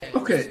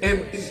Okay,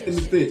 and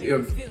the thing,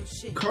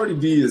 if Cardi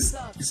B is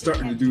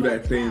starting to do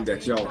that thing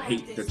that y'all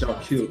hate, that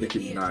y'all killed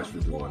Nicki Minaj for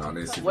doing on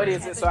Instagram. What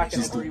is it? So I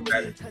can agree with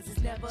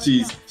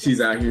that.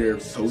 She's out here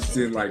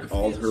posting like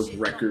all her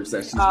records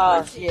that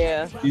she's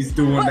yeah. She's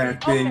doing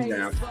that thing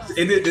now.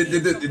 And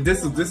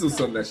this was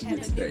something that she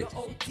did today.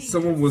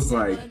 Someone was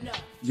like,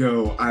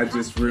 yo, I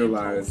just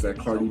realized that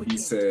Cardi B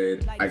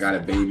said, I got a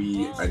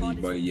baby, I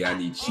need money, yeah, I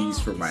need cheese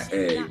for my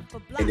egg.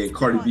 And then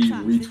Cardi B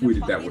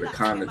retweeted that with a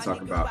comment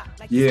talking about,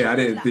 yeah, I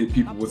didn't think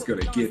people was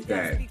gonna get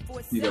that.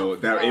 You know,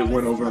 that it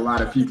went over a lot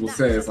of people's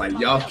heads, like,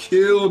 y'all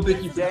killed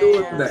Nicki for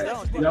doing that.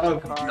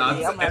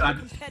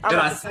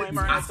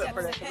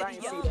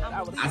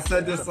 I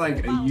said this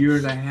like a year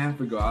and a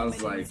half ago. I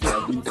was like,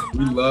 yeah,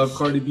 we love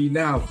Cardi B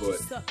now, but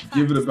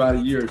give it about a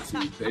year or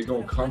two. They're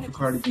gonna come for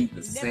Cardi B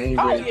the same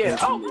way they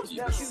come for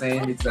Nicki. The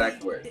same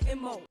exact way.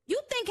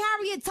 You think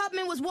Harriet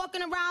Tubman was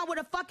walking around with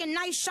a fucking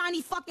nice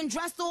shiny fucking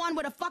dress on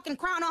with a fucking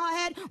crown on her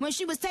head when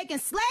she was taking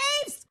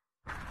slaves?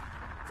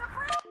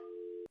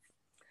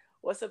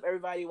 What's up,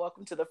 everybody?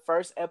 Welcome to the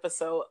first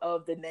episode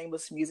of the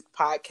Nameless Music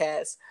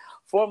Podcast,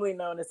 formerly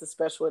known as the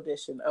special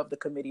edition of the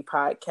Committee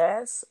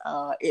Podcast.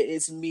 It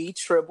is me,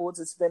 Tribbles.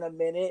 It's been a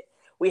minute.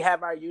 We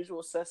have our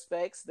usual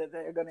suspects that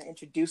they're going to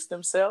introduce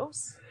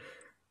themselves.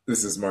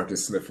 This is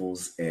Marcus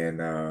Sniffles,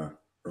 and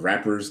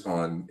rappers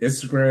on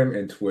Instagram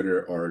and Twitter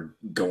are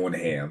going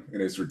ham,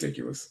 and it's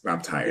ridiculous.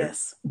 I'm tired.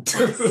 Yes.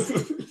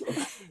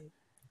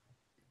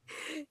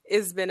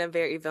 It's been a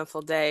very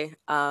eventful day.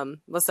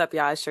 What's up,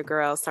 y'all? It's your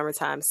girl,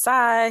 Summertime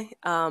Sigh,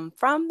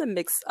 from the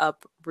Mix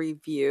Up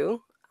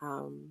Review.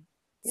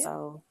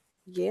 So,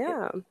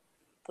 yeah.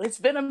 It's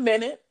been a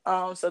minute.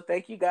 So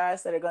thank you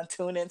guys that are going to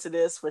tune into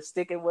this for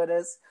sticking with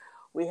us.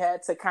 We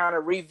had to kind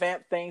of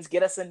revamp things,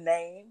 get us a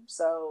name.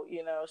 So,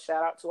 you know,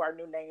 shout out to our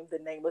new name, the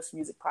Nameless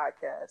Music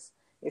Podcast,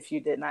 if you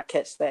did not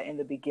catch that in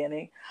the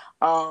beginning.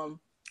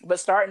 But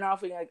starting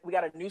off, we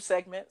got a new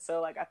segment.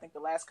 So, like, I think the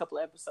last couple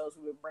of episodes,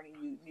 we've been bringing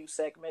you new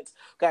segments.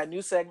 Got a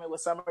new segment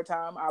with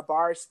Summertime, our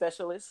bar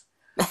specialist,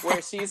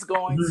 where she's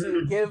going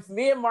to give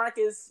me and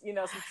Marcus, you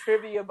know, some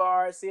trivia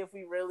bars, see if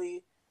we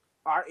really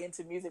are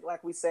into music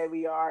like we say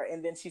we are.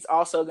 And then she's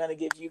also going to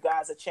give you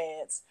guys a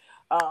chance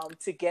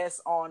to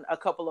guess on a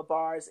couple of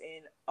bars.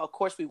 And, of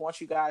course, we want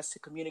you guys to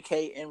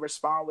communicate and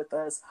respond with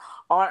us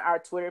on our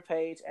Twitter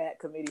page at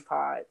Committee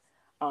Pod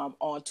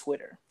on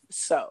Twitter.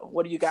 So,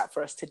 what do you got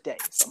for us today?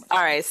 All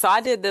right, so I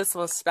did this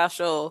one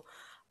special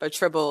for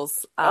Tribbles.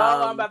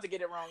 I'm about to get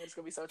it wrong. It's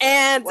gonna be so.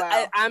 And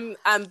wow.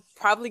 I'm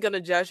probably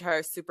gonna judge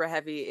her super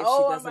heavy if she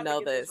doesn't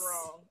know this.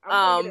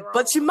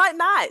 But you might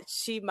not.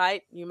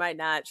 You might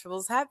not.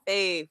 Tribbles, have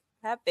faith.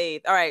 Have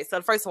faith. All right, so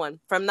the first one.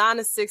 From 9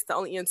 to 6, the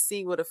only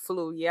MC with a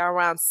flu. Yeah,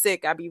 around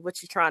sick. I be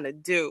what you trying to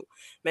do.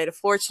 Made a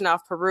fortune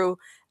off Peru.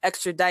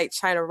 Extradite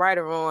China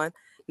Rider on.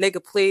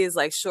 Nigga, please,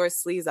 like short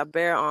sleeves, I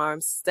bear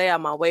arms. Stay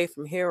out my way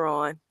from here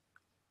on.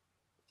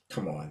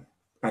 Come on.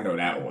 I know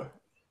that one.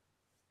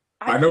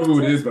 I know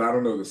who it is, but I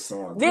don't know the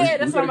song. Yeah,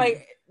 that's what I'm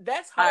like.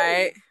 That's hard. All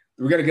right.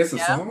 We got to guess the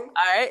song? All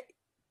right.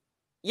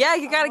 Yeah,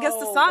 you got to guess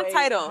the song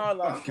title.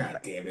 Oh,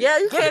 God damn it. Yeah,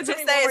 you can't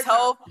just say it's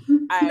Hope.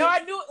 Right. No, I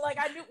knew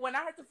when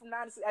I heard it from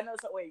 9 to 6, I know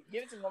it's, wait,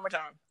 give it to me one more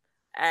time.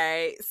 All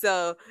right.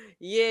 So,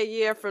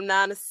 yeah, from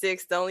 9 to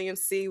 6, the only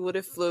MC with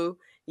a flu.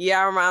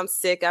 Yeah, I'm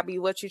sick. I be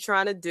what you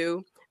trying to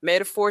do.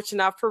 Made a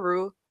fortune off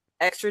Peru.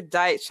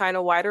 Extradite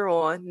China Whiter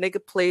on. Nigga,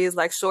 please,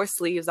 like short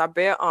sleeves, I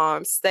bear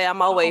arms. Stay on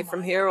my way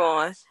from here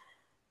on.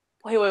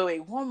 Wait.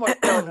 One more.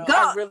 No.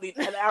 I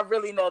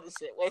really know this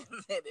shit. Wait a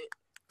minute.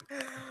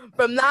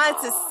 From 9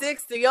 to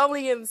 6, the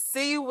only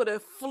MC with a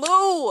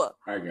flu.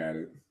 I got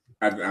it.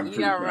 I'm pretty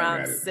sure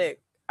around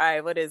sick. All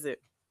right, what is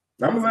it?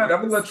 I'm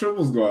gonna let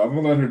Tribbles go. I'm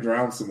gonna let her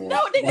drown some more.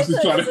 No, this is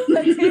a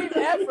team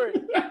effort.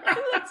 This is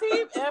a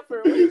team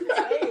effort. What are you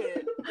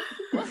saying?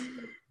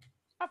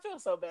 I feel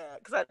so bad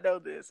because I know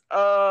this.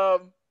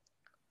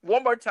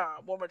 One more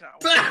time. Because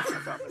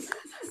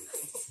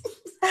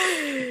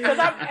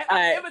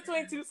I'm in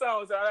between two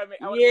songs. So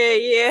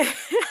yeah.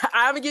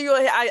 I'm gonna give you.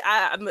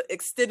 I'm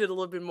extended a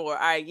little bit more. All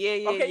right.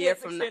 Yeah.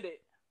 Extended.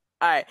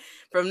 All right.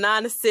 From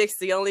 9 to 6,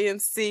 the only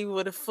MC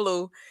with a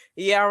flu.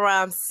 Yeah,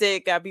 I'm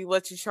sick. I be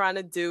what you trying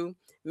to do.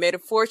 Made a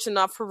fortune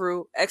off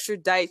Peru.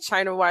 Extradite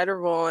China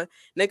Whiter on.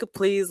 Nigga,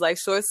 please, like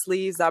short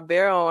sleeves, I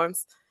bear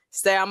arms.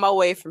 Stay on my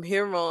way from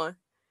here on.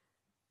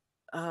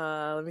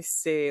 Let me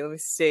see.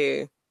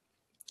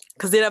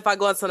 Because then if I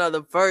go into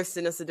another verse,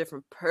 then it's a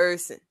different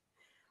person.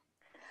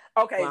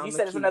 Okay, you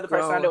said it's another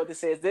person. I know what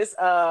this is. This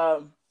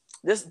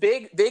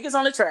big is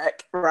on the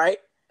track, right?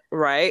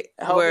 Right.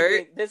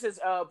 Word. This is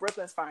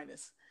Brooklyn's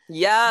Finest.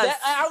 Yes.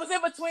 I was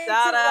in between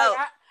Shout two. out.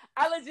 Like,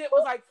 I legit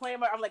was like playing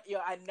I'm like, yo,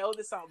 I know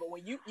this song, but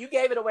when you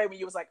gave it away when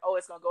you was like, oh,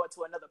 it's gonna go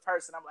into another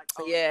person, I'm like,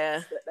 oh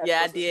yeah,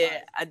 that's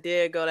I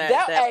did go that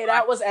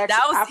was actually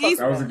that was easy.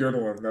 That was a good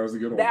one. That was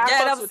easy.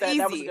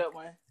 That was a good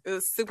one. It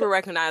was super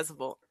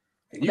recognizable.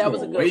 And that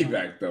was a good way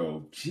back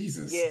though.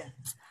 Jesus. Yeah.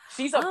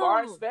 She's a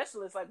bar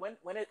specialist. Like when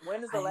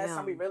is the last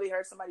time we really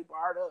heard somebody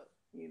barred up?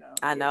 You know.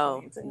 I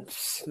know.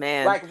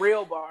 Man. Like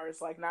real bars,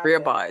 like not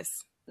real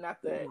bars.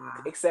 not the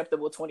Nah.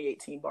 acceptable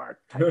 2018 bar.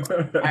 Type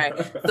bar. All right.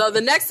 So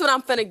the next one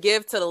I'm gonna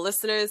give to the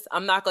listeners,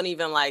 I'm not gonna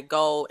even like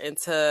go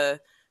into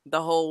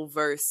the whole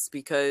verse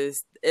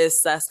because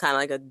that's kind of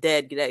like a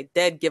dead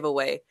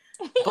giveaway.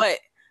 But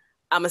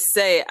I'm gonna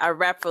say I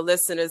rap for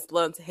listeners,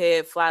 blunt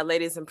head, fly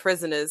ladies and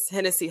prisoners,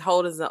 Hennessy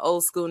holders and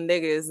old school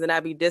niggas, and I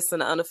be dissing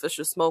the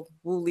unofficial smoke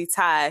woolly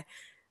tie.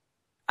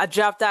 I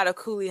dropped out of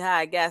coolie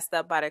high, gassed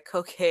up by the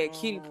cokehead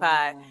cutie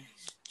pie.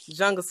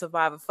 Jungle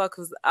survivor, fuck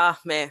who's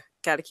man,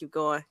 gotta keep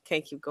going,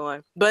 can't keep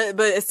going. But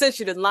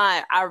essentially the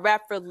line, I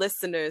rap for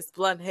listeners,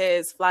 blunt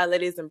heads, fly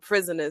ladies and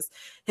prisoners,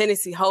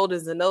 Hennessy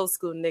holders and old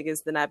school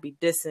niggas, then I be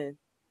dissing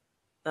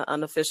the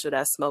unofficial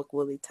that smoke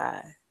woolly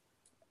tie.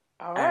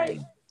 All right.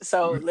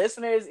 So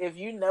listeners, if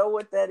you know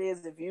what that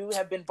is, if you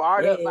have been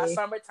barred up by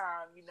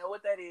summertime, you know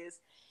what that is.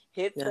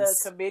 Hit the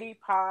Committee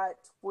Pod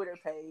Twitter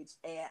page,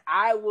 and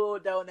I will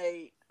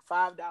donate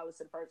 $5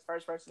 to the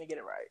first person to get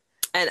it right.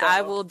 And so,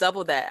 I will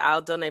double that.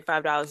 I'll donate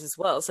 $5 as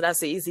well. So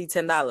that's an easy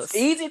 $10.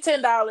 Easy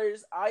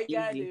 $10. All you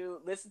gotta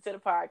do, listen to the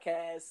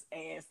podcast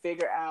and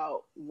figure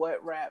out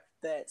what rap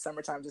that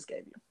Summertime just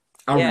gave you.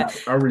 I'll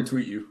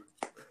retweet you.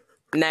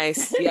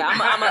 Nice. Yeah,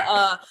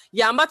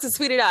 I'm about to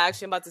tweet it out.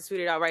 Actually, I'm about to tweet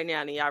it out right now,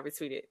 and y'all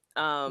retweet it.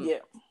 Yeah.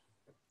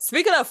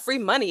 Speaking of free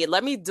money,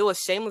 let me do a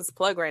shameless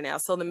plug right now.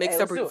 So the Mix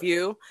Up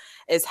Review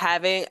is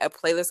having a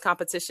playlist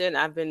competition.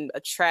 I've been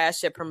a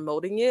trash at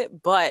promoting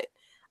it, but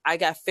I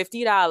got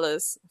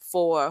 $50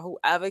 for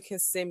whoever can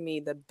send me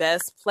the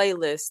best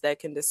playlist that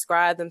can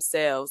describe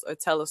themselves or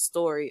tell a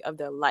story of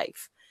their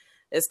life.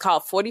 It's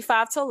called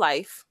 45 to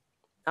Life.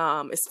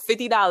 It's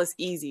 $50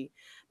 easy.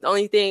 The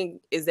only thing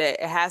is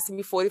that it has to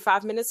be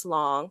 45 minutes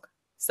long.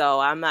 So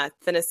I'm not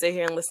finna sit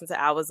here and listen to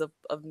hours of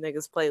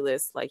niggas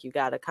playlists. Like, you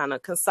gotta kind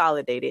of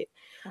consolidate it.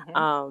 That's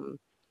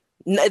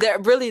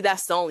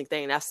the only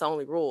thing. That's the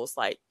only rules.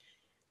 Like,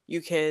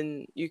 you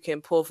can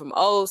pull from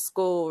old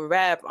school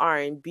rap,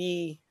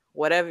 R&B,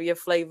 whatever your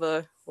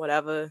flavor,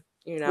 whatever,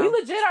 you know. We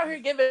legit out here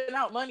giving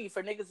out money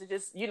for niggas to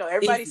just, you know,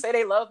 everybody say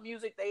they love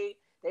music. They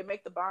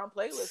make the bomb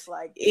playlist.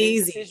 Like,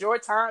 this is your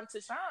time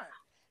to shine.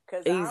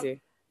 Cause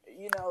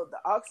you know, the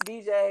Aux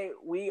DJ,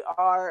 we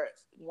are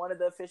one of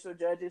the official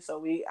judges,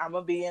 so I'm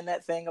gonna be in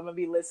that thing. I'm gonna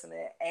be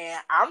listening, and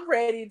I'm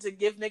ready to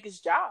give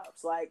niggas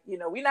jobs. Like, you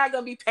know, we're not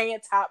gonna be paying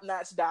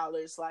top-notch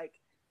dollars. Like,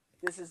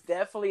 this is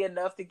definitely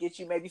enough to get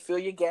you maybe fill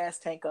your gas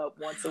tank up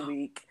once a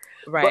week.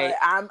 Right.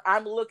 But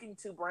I'm looking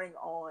to bring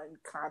on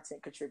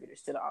content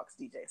contributors to the Aux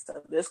DJ.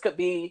 So this could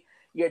be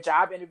your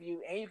job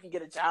interview, and you can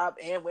get a job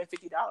and win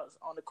 $50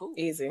 on the cool.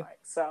 Easy. Right?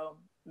 So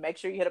make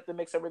sure you hit up the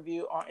Mix Up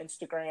Review on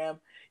Instagram.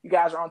 You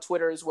guys are on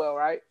Twitter as well,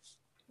 right?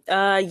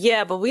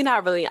 Yeah, but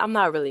I'm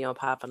not really on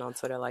popping on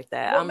Twitter like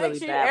that. Well, I'm make really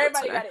sure bad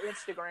everybody with got an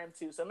Instagram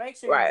too, so make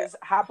sure you just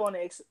hop on the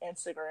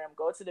Instagram,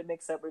 go to the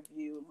Mix Up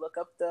Review, look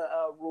up the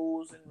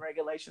rules and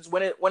regulations.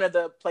 When are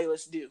the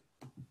playlists due?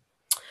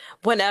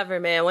 Whenever,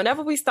 man.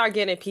 Whenever we start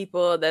getting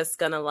people that's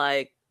gonna,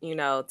 like, you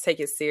know, take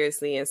it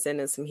seriously and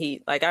send in some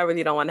heat. Like, I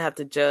really don't want to have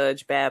to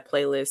judge bad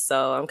playlists,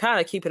 so I'm kind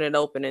of keeping it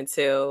open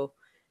until,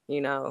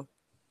 you know.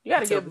 You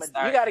gotta give them.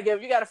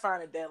 You gotta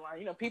find a deadline.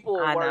 You know, people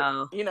will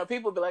work. You know,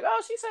 people be like,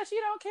 "Oh, she said she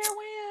don't care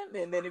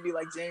when," and then it'd be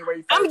like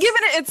January 1st. I'm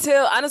giving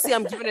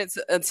it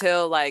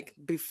until like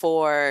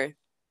before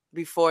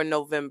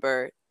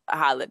November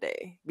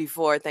holiday,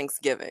 before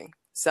Thanksgiving.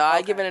 So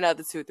I give it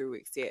another 2-3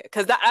 weeks. Yeah,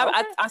 because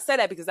I say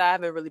that because I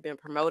haven't really been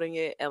promoting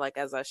it and like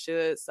as I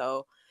should.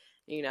 So,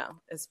 you know,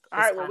 it's all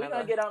right. Well, we're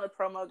gonna get on the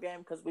promo game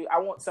because I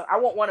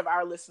want one of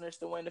our listeners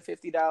to win the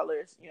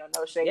 $50. You know,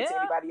 no shade to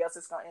anybody else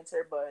that's gonna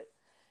enter, but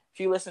if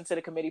you listen to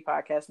the Committee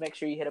Podcast, make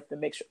sure you hit up the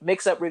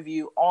Mix Up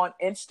Review on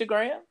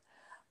Instagram.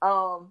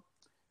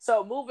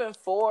 So moving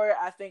forward,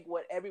 I think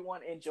what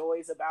everyone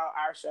enjoys about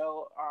our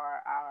show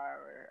are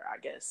our, I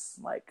guess,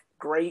 like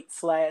great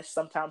 /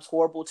 sometimes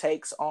horrible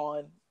takes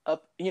on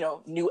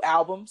new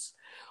albums.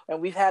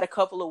 And we've had a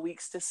couple of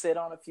weeks to sit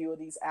on a few of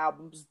these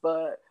albums,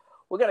 but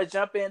we're going to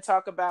jump in and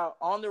talk about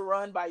On the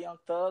Run by Young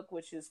Thug,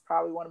 which is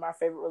probably one of my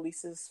favorite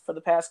releases for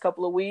the past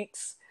couple of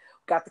weeks.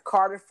 We got the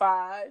Carter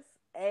 5.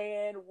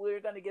 And we're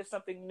going to get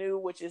something new,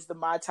 which is the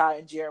My Ty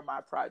and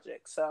Jeremiah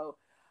project. So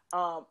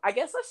I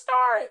guess let's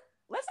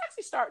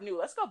actually start new.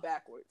 Let's go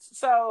backwards.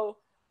 So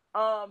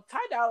Ty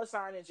Dolla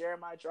 $ign and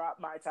Jeremiah dropped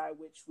My Ty,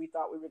 which we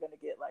thought we were going to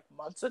get like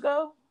months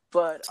ago.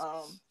 But,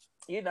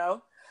 you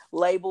know,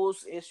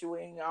 labels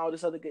issuing all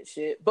this other good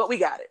shit. But we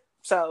got it.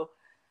 So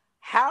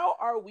how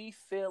are we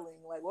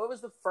feeling? Like, what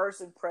was the first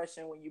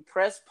impression when you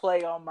press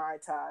play on My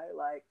Ty?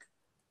 Like,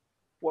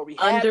 were we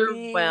happy?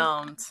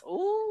 Underwhelmed?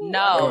 Ooh,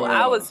 no,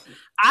 I was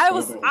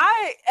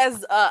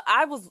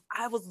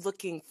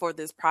looking for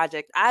this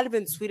project. I'd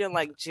been tweeting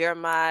like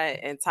Jeremiah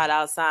and Ty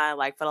Dolla $ign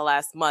like for the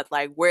last month.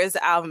 Like, where's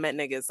the album at,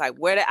 niggas? Like,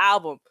 where the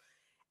album?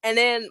 And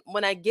then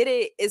when I get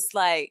it, it's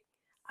like,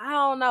 I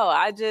don't know.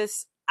 I feel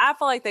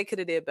like they could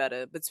have did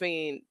better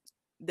between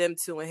them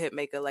two and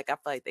Hitmaker. Like, I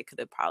feel like they could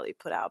have probably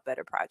put out a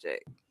better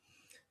project.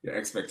 Your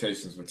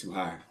expectations were too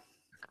high.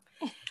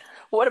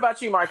 What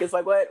about you, Marcus?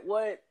 Like, what?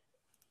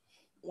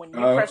 when you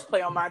pressed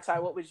play on My Tie,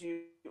 what were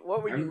you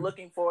I'm-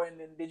 looking for, and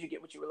then did you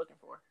get what you were looking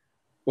for?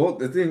 Well,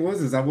 the thing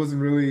is I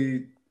wasn't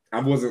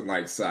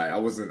like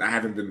I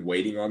haven't been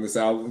waiting on this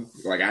album.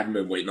 Like I haven't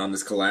been waiting on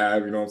this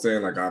collab, you know what I'm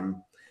saying? Like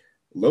I'm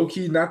low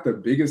key not the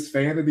biggest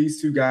fan of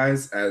these two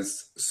guys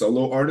as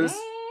solo artists.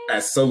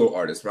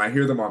 When I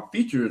hear them on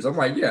features, I'm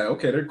like, yeah,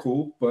 okay, they're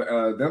cool.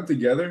 But them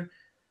together,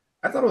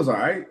 I thought it was all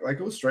right. Like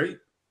it was straight.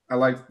 I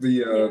liked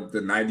the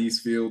 90s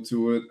feel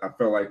to it. I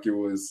felt like it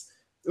was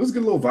a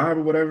good little vibe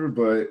or whatever,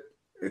 but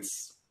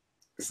it's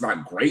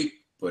not great,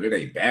 but it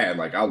ain't bad.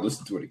 Like I'll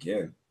listen to it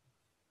again.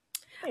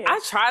 Yeah.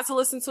 I tried to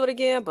listen to it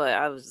again, but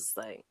I was just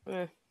like,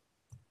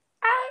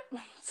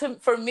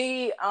 for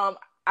me, I'm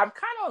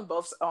kind of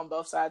on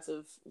both sides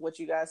of what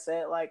you guys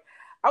said. Like,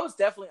 I was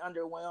definitely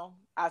underwhelmed.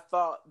 I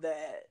thought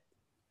that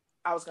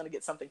I was going to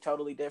get something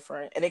totally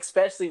different, and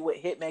especially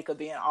with Hitmaker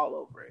being all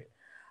over it.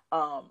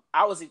 I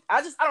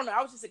don't know.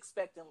 I was just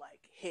expecting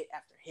like hit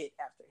after hit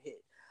after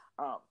hit.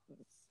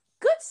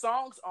 Good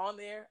songs on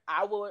there.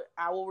 I will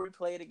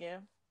replay it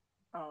again.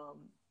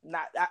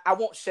 I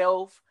won't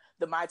shelve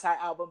the My Tai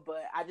album,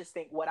 but I just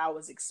think what I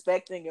was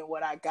expecting and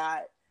what I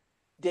got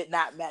did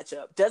not match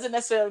up. Doesn't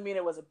necessarily mean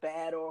it was a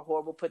bad or a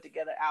horrible put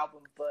together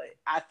album, but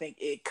I think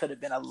it could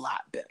have been a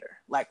lot better.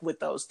 Like with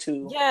those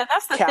two. Yeah,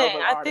 that's the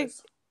thing.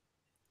 Artists.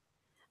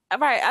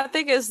 I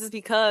think it's just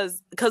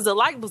because the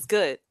light was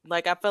good.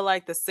 Like I feel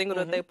like the single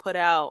that they put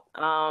out,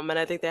 and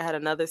I think they had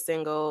another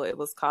single. It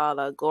was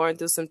called "Going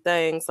Through Some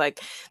Things."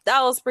 Like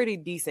that was pretty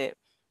decent.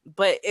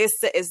 But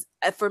it's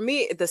for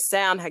me, the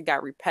sound had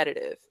got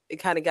repetitive. It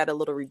kind of got a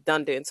little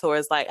redundant.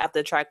 Towards like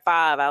after track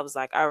 5, I was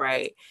like, all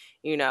right,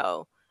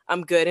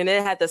 I'm good. And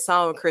it had the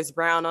song with Chris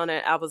Brown on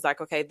it. I was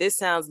like, okay, this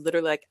sounds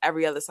literally like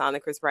every other song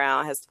that Chris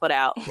Brown has put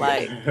out.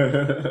 Like,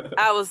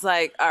 I was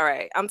like, all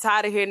right, I'm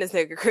tired of hearing this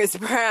nigga Chris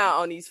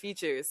Brown on these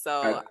features.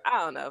 So I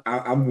don't know.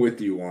 I'm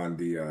with you on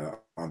the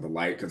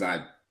light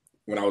because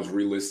when I was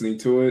re-listening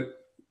to it,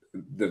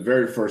 the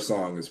very first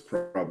song is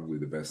probably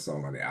the best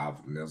song on the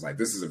album. And I was like,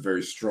 this is a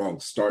very strong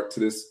start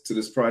to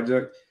this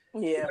project.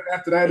 Yeah. And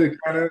after that, it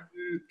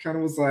kind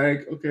of was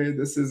like, okay,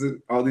 this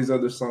isn't, all these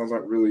other songs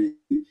aren't really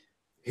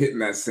hitting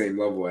that same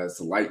level as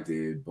the light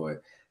did.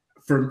 But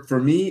for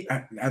me,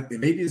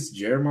 maybe it's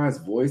Jeremiah's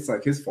voice.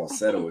 Like his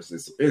falsetto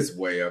is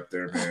way up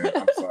there, man.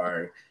 I'm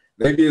sorry.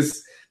 Maybe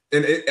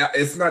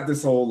it's not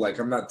this whole, like,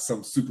 I'm not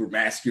some super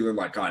masculine,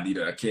 like, I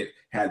can't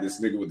have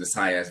this nigga with this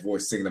high ass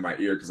voice singing in my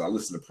ear because I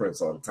listen to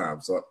Prince all the time.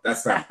 So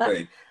that's not the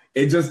thing.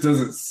 It just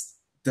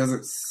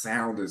doesn't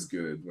sound as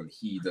good when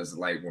he does it.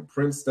 Like when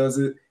Prince does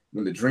it,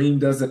 when The Dream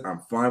does it, I'm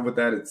fine with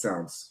that. It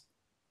sounds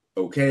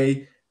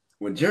okay.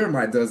 When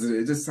Jeremiah does it,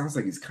 it just sounds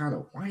like he's kind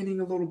of whining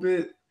a little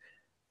bit.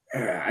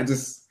 I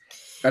just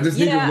need a little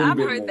bit more. I've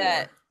heard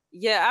that.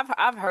 Yeah,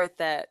 I've heard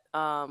that.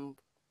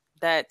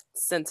 That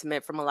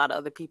sentiment from a lot of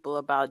other people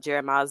about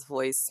Jeremiah's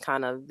voice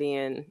kind of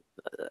being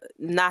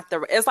not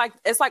the. It's like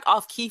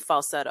off key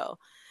falsetto.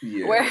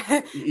 Yeah, where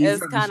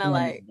it's kind of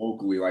like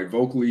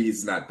vocally,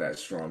 he's not that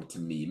strong to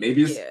me.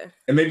 Maybe it's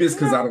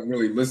because I don't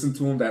really listen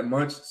to him that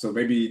much. So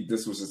maybe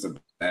this was just a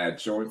bad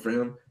showing for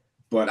him.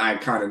 But I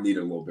kind of need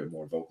a little bit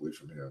more vocally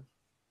from him.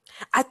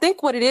 I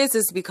think what it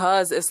is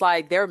because it's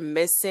like they're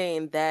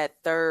missing that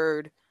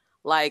third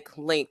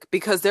link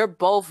because they're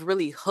both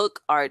really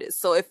hook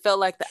artists. So it felt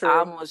like the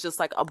album was just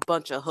like a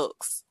bunch of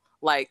hooks.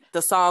 Like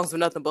the songs were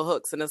nothing but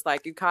hooks, and it's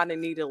like you kind of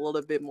need a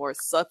little bit more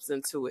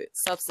substance to it.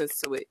 So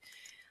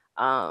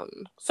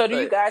do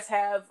you guys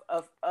have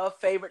a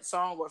favorite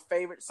song or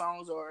favorite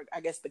songs, or I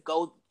guess the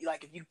go,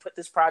 like if you put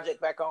this project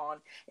back on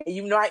and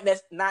you might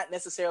not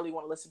necessarily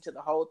want to listen to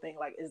the whole thing,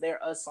 like is there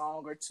a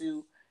song or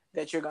two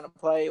that you're going to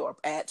play or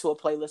add to a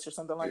playlist or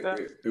something like that?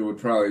 It would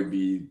probably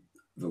be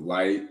The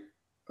Light,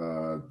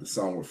 the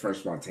song with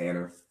French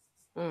Montana.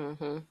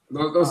 Mm-hmm.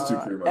 Those two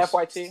pretty much.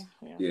 FYT?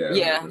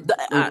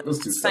 Yeah. Those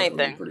two same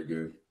thing. Pretty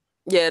good.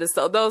 Yeah,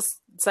 those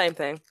same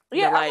thing.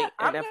 Yeah, The Light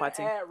I'm and FYT.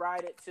 Add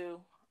Ride It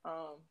too.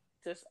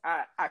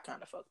 I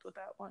kind of fucked with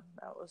that one.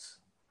 That was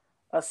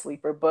a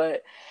sleeper,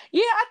 but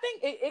yeah, I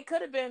think it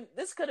could have been.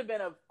 This could have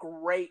been a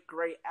great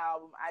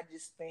album. I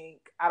just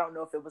think I don't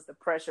know if it was the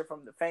pressure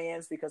from the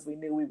fans because we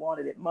knew we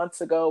wanted it months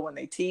ago when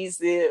they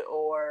teased it,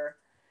 or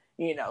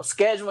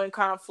scheduling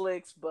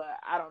conflicts. But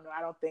I don't know.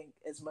 I don't think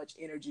as much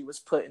energy was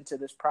put into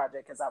this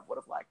project as I would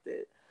have liked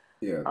it.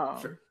 Yeah,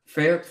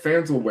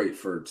 fans will wait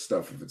for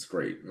stuff if it's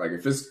great. Like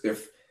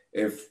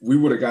if we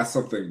would have got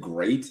something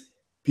great,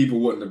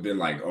 people wouldn't have been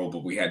like, oh,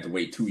 but we had to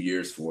wait 2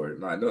 years for it.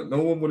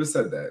 No one would have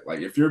said that.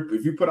 Like if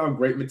you put out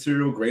great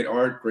material, great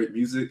art, great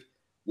music,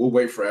 we'll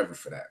wait forever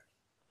for that.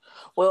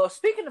 Well,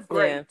 speaking of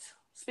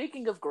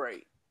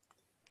great,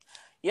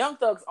 Young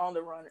Thug's On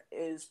the Run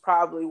is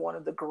probably one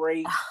of the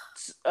greats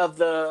of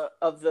the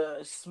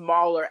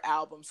smaller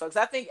albums. So, 'cause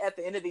I think at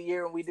the end of the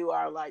year when we do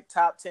our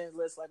top 10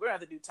 lists, we're gonna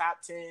have to do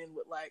top 10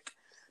 with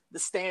the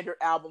standard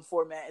album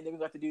format, and then we're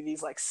gonna have to do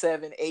these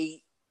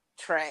 7-8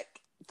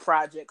 track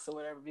projects or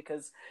whatever,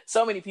 because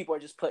so many people are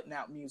just putting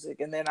out music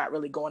and they're not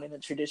really going in a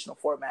traditional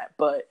format.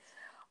 But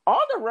On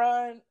the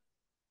Run,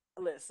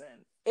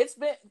 listen, it's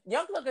been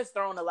Young Thug has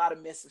thrown a lot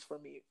of misses for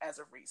me as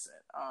of recent.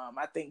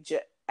 I think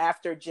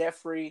after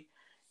Jeffrey,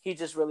 he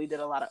just really did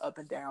a lot of up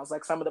and downs.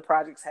 Like some of the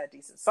projects had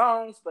decent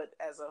songs, but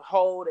as a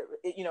whole,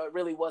 it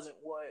really wasn't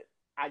what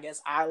I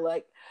guess I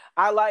like.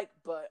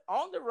 But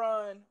On the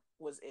Run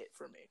was it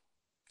for me.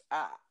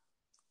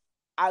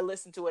 I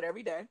listen to it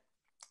every day,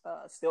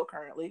 still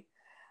currently.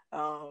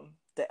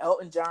 The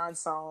Elton John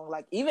song,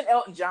 like even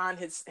Elton John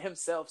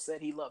himself said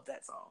he loved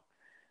that song.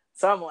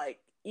 So I'm like,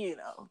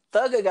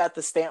 Thugger got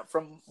the stamp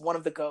from one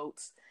of the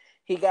GOATs.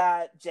 He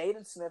got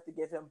Jaden Smith to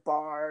give him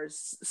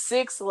bars.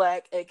 Six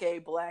Lack, aka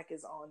Black,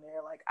 is on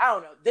there. Like, I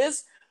don't know.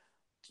 This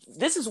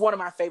is one of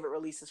my favorite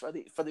releases for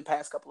the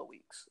past couple of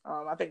weeks.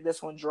 I think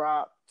this one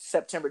dropped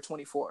September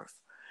 24th.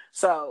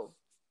 So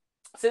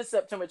since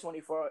September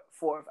 24th,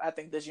 I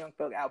think this Young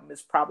Thug album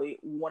is probably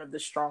one of the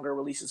stronger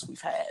releases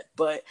we've had.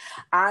 But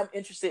I'm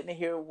interested to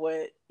hear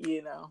what,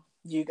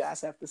 you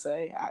guys have to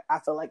say. I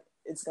feel like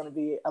it's going to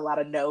be a lot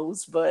of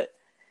no's, but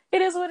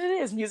it is what it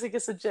is. Music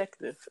is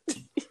subjective.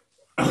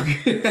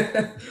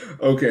 Okay.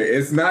 Okay.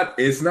 It's not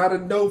a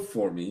no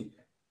for me.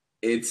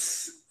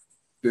 This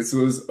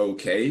was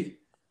okay.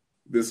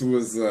 This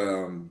was,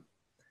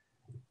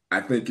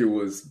 I think it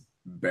was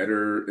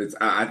better.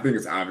 I think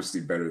it's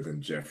obviously better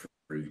than Jeffrey.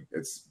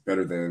 It's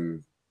better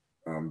than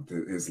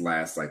his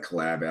last like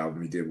collab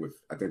album he did with,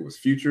 I think it was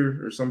Future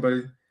or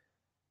somebody.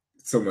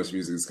 So much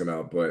music has come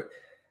out, but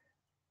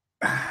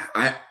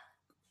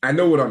I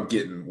know what I'm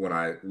getting when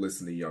I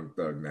listen to Young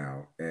Thug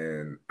now,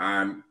 and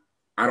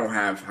I don't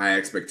have high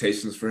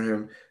expectations for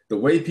him. The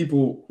way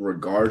people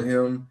regard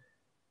him,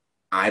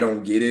 I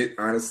don't get it,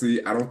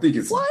 honestly. I don't think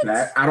it's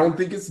bad. I don't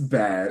think it's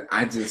bad.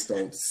 I just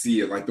don't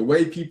see it. Like the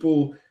way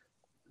people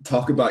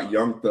talk about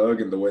Young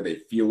Thug and the way they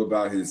feel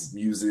about his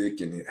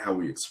music and how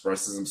he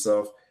expresses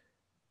himself,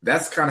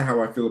 that's kind of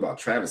how I feel about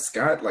Travis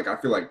Scott. Like I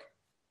feel like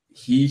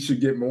he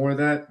should get more of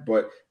that.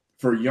 But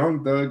for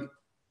Young Thug,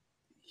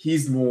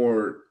 he's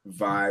more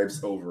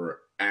vibes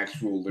over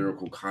actual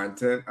lyrical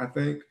content, I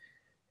think.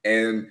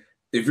 And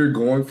if you're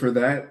going for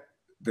that,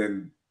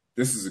 then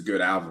this is a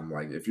good album.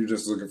 Like if you're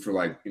just looking for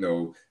like,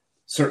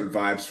 certain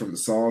vibes from the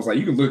songs, like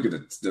you can look at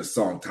the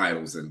song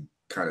titles and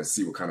kind of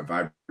see what kind of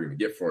vibe you're going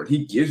to get for it.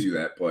 He gives you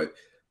that, but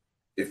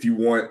if you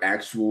want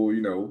actual,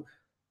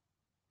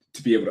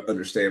 to be able to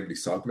understand what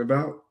he's talking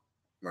about,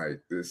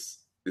 like this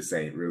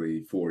ain't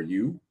really for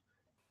you.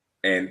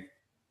 And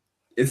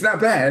it's not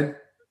bad.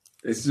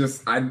 It's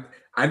just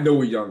I know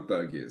what Young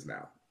Thug is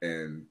now,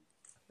 and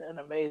an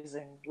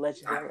amazing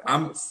legendary.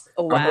 I'm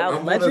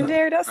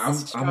legendary.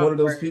 I'm one of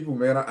those people,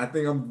 man. I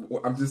think I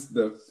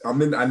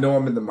know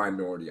I'm in the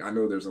minority. I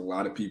know there's a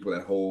lot of people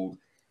that hold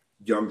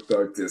Young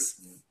Thug this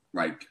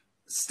like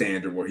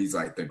standard where he's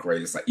like the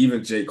greatest. Like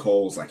even J.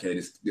 Cole's like, hey,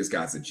 this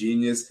guy's a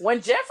genius.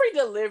 When he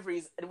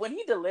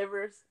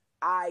delivers,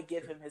 I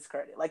give him his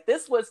credit. Like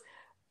this was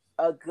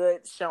a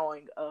good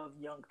showing of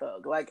Young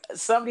Thug. Like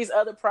some of these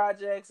other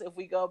projects, if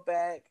we go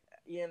back,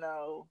 yeah,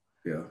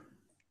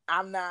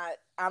 I'm not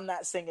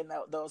singing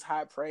those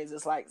high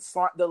praises. Like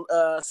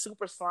the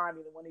Super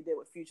Slimy, the one he did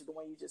with Future, the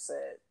one you just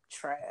said,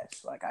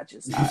 trash. Like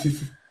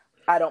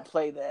I don't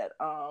play that.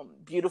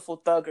 Beautiful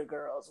Thugger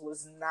Girls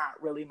was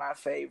not really my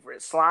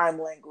favorite. Slime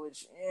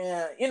Language,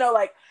 yeah,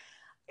 like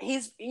he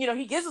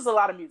gives us a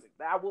lot of music.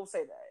 I will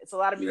say that it's a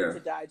lot of music to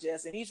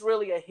digest, and he's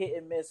really a hit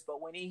and miss.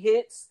 But when he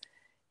hits,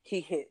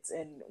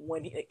 and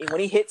when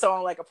he hits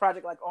on like a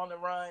project like On the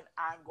Run,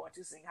 I'm going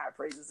to sing high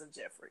praises of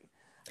Jeffrey.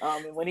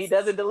 And when he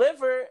doesn't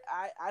deliver,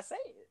 I say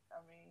it.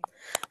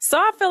 So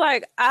I feel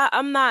like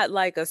I'm not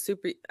like a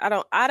super. I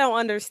don't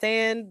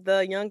understand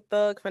the Young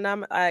Thug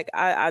phenomenon. Like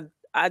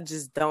I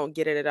just don't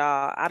get it at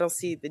all. I don't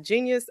see the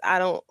genius. I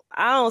don't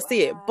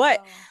see it.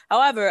 But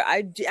however,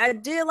 I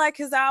did like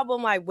his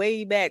album like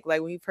way back,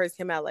 like when he first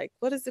came out. Like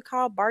what is it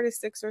called, Barter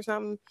 6 or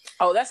something?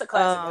 Oh, that's a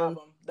classic album.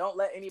 Don't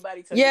let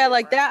anybody tell you. Yeah,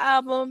 like that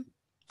album.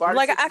 Barter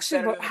like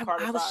actually,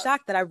 I was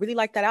shocked that I really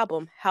liked that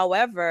album.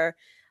 However,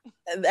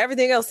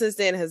 everything else since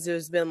then has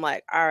just been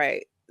like, all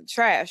right,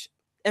 trash,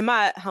 in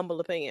my humble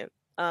opinion.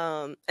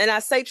 And I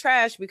say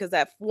trash because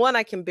one,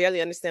 I can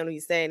barely understand what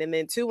he's saying, and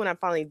then two, when I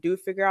finally do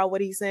figure out what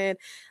he's saying,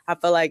 I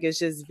feel like it's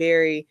just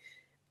very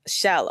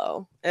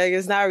shallow. Like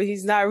he's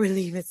not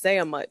really even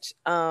saying much.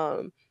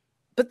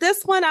 But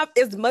this one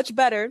is much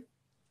better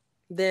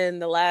than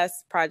the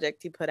last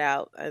project he put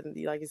out, and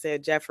like you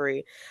said,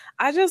 Jeffrey.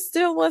 I just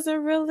still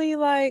wasn't really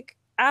like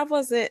I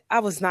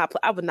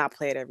would not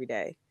play it every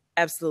day.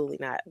 Absolutely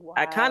not. Wow.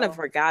 I kind of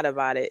forgot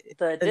about it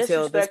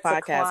until this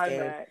podcast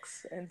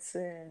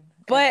came.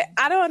 But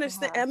I don't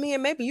understand. I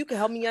mean, maybe you can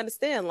help me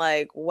understand.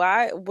 Like,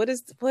 why? What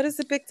is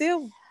the big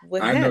deal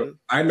with him?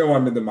 I know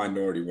I'm in the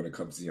minority when it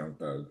comes to Young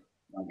Thug.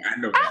 I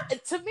know.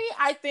 To me,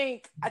 I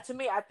think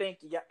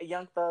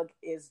Young Thug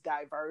is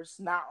diverse,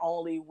 not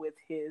only with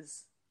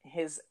his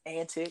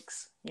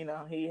antics.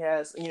 He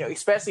has,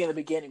 especially in the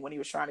beginning when he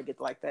was trying to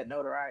get like that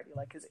notoriety,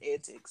 like his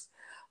antics.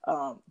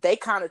 They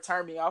kind of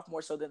turned me off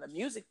more so than the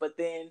music, but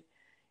then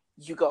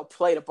you go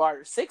play the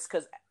Barter 6,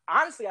 because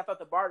honestly I thought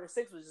the Barter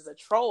 6 was just a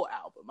troll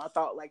album. I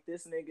thought like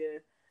this nigga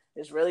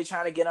is really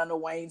trying to get under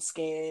Wayne's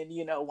skin.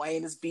 You know,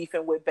 Wayne is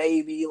beefing with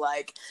Baby.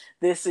 Like,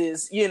 this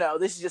is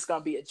just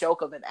gonna be a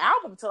joke of an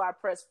album until I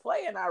press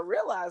play and I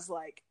realized,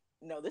 like,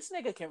 no, this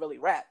nigga can really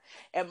rap.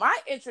 And my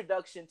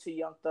introduction to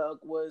Young Thug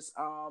was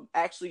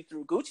actually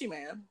through Gucci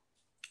Mane,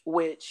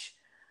 which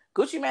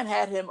Gucci Mane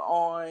had him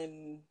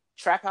on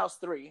Trap House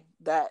 3,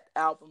 that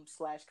album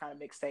 / kind of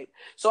mixtape.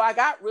 So I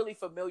got really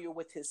familiar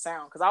with his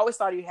sound because I always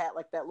thought he had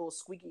like that little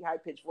squeaky high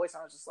pitched voice.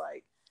 And I was just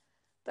like,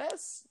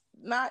 that's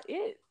not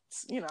it.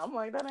 You know, I'm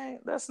like,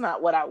 that's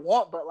not what I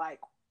want. But like,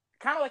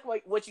 kind of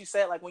like what you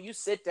said, like when you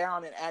sit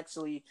down and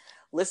actually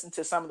listen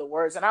to some of the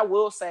words, and I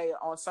will say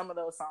on some of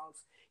those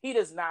songs, he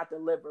does not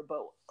deliver.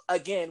 But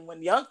again,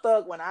 when Young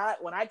Thug, when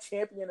I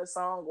champion a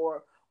song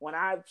or when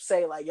I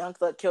say like Young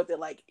Thug killed it,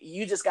 like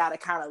you just got to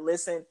kind of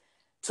listen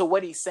to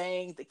what he's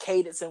saying, the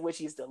cadence in which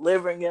he's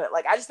delivering it.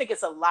 Like, I just think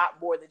it's a lot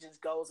more that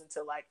just goes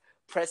into like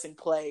pressing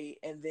play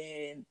and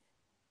then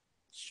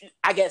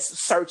I guess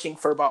searching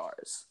for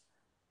bars.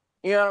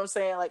 You know what I'm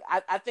saying? Like,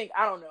 I think,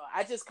 I don't know.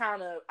 I just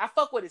I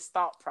fuck with his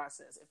thought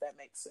process, if that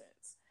makes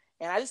sense.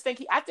 And I just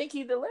think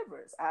he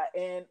delivers.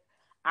 And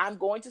I'm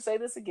going to say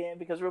this again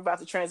because we're about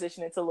to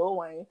transition into Lil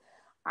Wayne.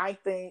 I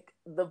think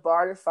the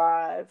Barter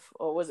 5,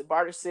 or was it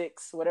Barter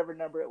 6, whatever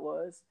number it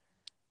was,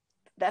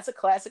 that's a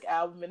classic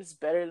album and it's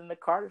better than the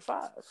Carter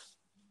 5.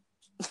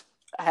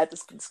 I had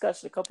this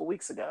discussion a couple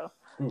weeks ago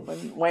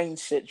when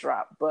Wayne's shit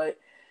dropped. But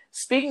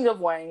speaking of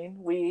Wayne,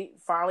 we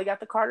finally got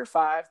the Carter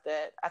 5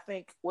 that I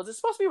think, was it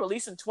supposed to be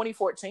released in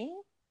 2014?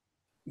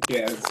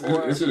 Yeah,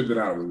 it should have been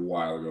out a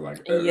while ago,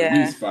 like at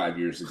least 5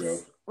 years ago.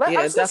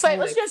 Let's just say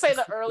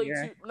the early,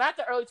 not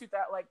the early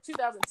 2000, like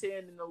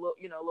 2010 and a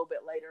little bit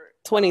later.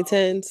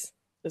 2010s.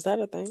 Is that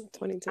a thing?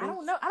 2010s? I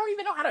don't know. I don't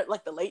even know how to,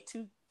 like the late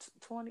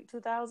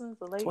 2000s,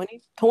 the late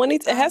 20.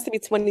 It has to be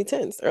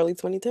 2010s, early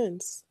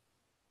 2010s.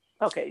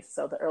 Okay,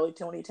 so the early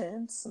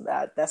 2010s.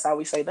 That's how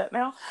we say that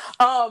now.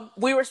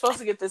 We were supposed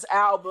to get this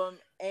album,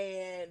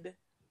 and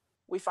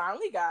we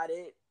finally got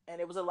it,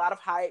 and it was a lot of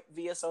hype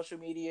via social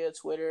media,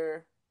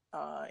 Twitter,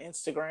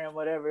 Instagram,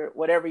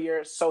 whatever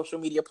your social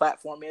media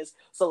platform is.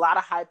 So a lot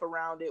of hype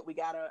around it. We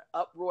got an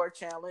uproar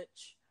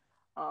challenge.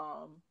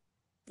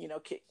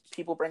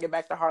 People bringing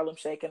back the Harlem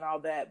Shake and all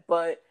that.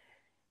 But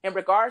in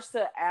regards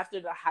to after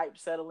the hype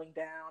settling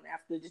down,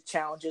 after the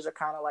challenges are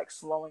kind of like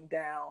slowing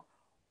down,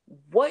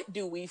 what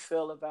do we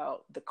feel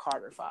about the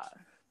Carter 5?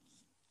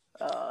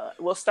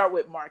 We'll start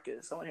with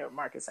Marcus. I want to hear what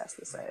Marcus has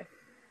to say.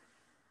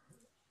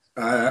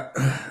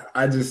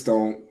 I just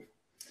don't.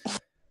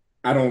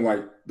 I don't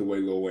like the way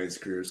Lil Wayne's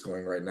career is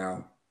going right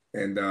now,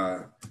 and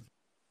I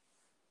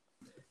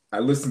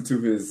listened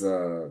to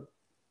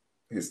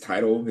his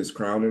title, his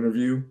Crown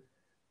interview,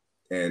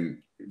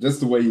 and just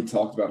the way he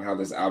talked about how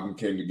this album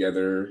came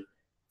together,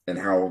 and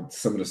how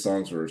some of the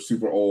songs were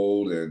super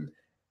old, and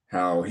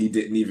how he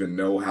didn't even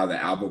know how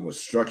the album was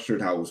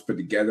structured, how it was put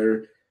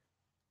together.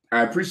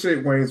 I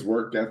appreciate Wayne's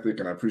work ethic,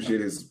 and I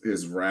appreciate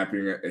his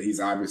rapping. He's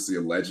obviously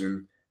a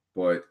legend,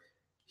 but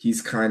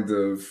he's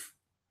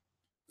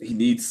he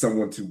needs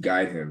someone to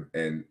guide him.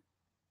 And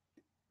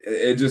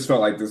it just felt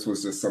like this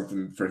was just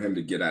something for him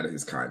to get out of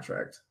his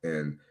contract.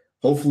 And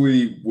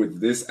hopefully with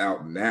this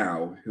out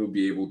now, he'll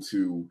be able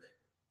to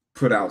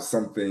put out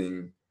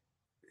something.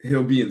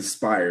 He'll be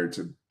inspired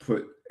to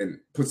put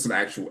some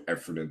actual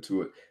effort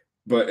into it.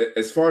 But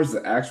as far as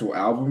the actual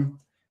album,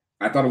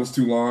 I thought it was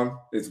too long.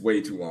 It's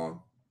way too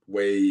long.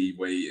 Way.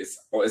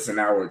 It's an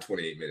hour and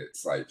 28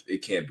 minutes. Like,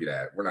 it can't be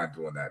that. We're not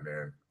doing that,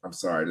 man. I'm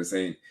sorry. This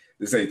ain't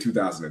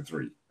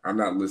 2003. I'm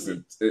not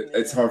listening.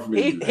 It's hard for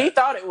me to do that. He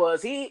thought it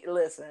was. He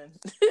listened.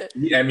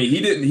 I mean,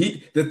 he didn't.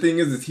 The thing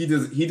is he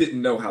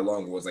didn't know how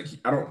long it was. Like,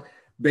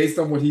 based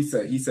on what he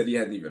said he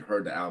hadn't even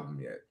heard the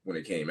album yet when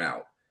it came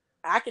out.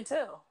 I can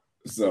tell.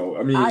 So,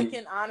 I mean, I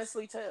can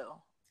honestly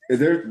tell.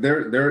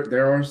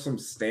 There are some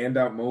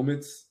standout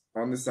moments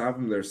on this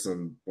album. There's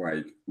some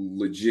like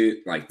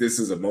legit, like, this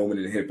is a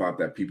moment in hip hop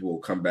that people will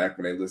come back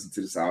when they listen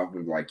to this album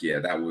and be like, yeah,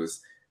 that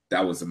was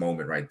a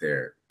moment right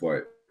there.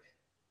 But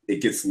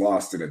it gets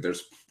lost in it.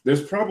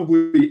 There's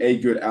probably a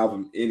good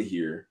album in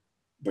here,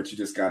 but you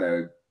just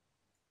gotta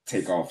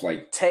take out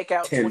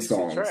 10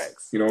 songs.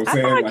 Tracks. You know what I'm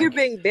saying? I feel like you're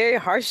being very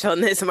harsh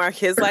on this,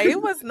 Marcus. Like, it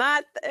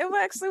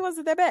actually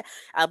wasn't that bad.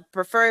 I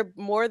prefer it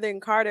more than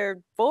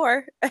Carter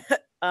 4.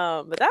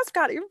 But that's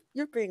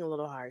you're being a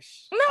little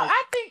harsh. No,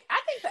 I think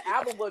the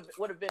album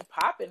would have been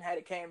popping had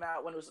it came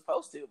out when it was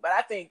supposed to. But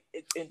I think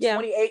in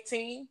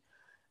 2018,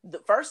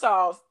 first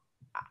off,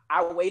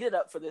 I waited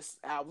up for this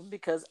album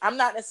because I'm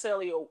not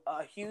necessarily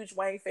a huge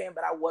Wayne fan,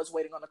 but I was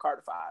waiting on the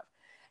Carter 5.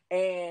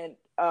 And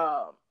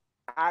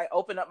I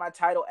opened up my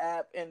Tidal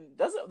app, and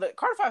the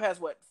Carter 5 has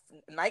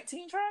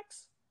 19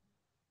 tracks?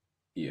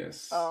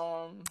 Yes.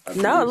 No,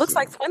 it looks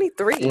like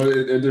 23. Well,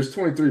 there's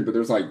 23, but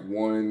there's like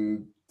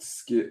one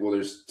skit. Well,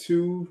 there's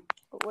 2.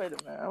 Wait a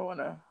minute, I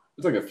wanna.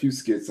 There's like a few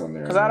skits on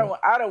there. Because I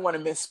don't want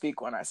to misspeak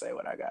when I say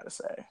what I gotta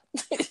say.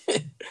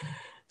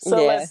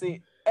 Let's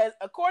see.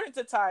 According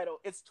to Tidal,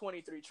 it's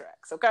 23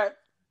 tracks. Okay,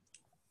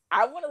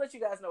 I want to let you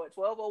guys know at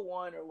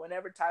 12:01 or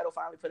whenever Tidal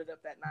finally put it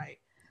up that night,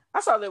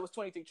 I saw there was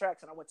 23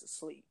 tracks and I went to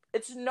sleep.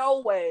 It's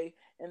no way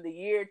in the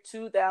year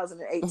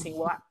 2018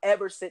 will I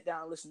ever sit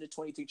down and listen to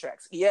 23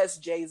 tracks. Yes,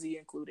 Jay-Z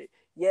included.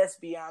 Yes,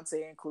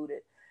 Beyonce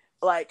included.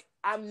 Like,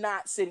 I'm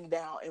not sitting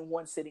down in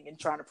one sitting and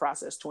trying to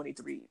process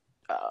 23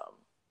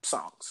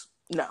 songs.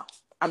 No,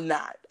 I'm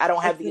not. I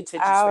don't have the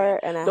attention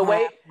span.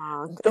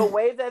 The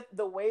way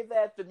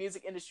that the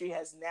music industry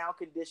has now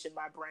conditioned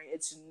my brain,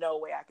 it's no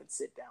way I can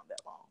sit down that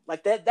long.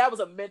 Like that was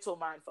a mental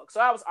mind fuck. So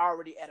I was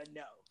already at a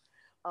no.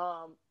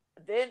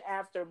 Then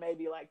after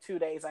maybe like 2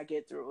 days, I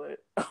get through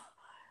it.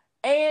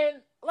 And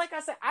like I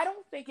said, I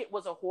don't think it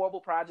was a horrible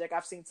project.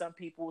 I've seen some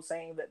people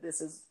saying that this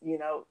is,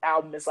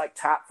 album is like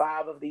top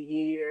 5 of the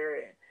year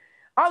and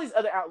all these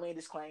other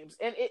outlandish claims.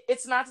 And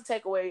it's not to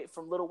take away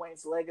from Lil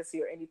Wayne's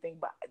legacy or anything,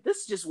 but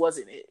this just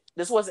wasn't it.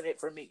 This wasn't it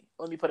for me.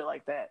 Let me put it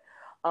like that.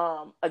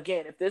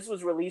 Again, if this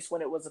was released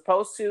when it was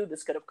supposed to,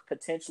 this could have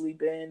potentially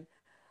been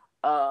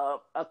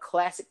a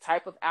classic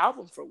type of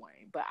album for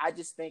Wayne. But I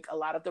just think a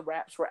lot of the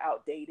raps were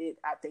outdated.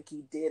 I think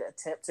he did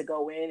attempt to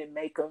go in and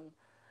make them,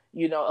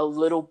 a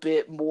little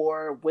bit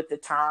more with the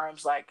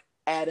times, like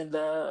adding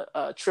the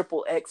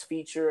triple X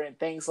feature and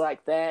things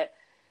like that.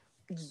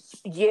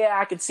 Yeah,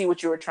 I can see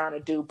what you were trying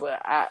to do,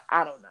 but I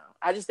don't know.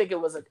 I just think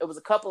it was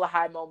a couple of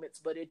high moments,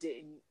 but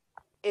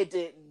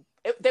they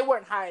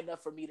weren't high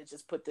enough for me to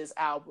just put this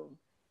album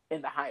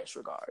in the highest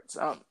regards.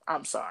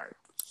 I'm sorry.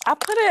 I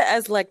put it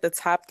as like the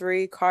top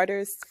 3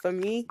 Carters for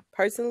me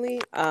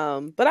personally.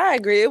 But I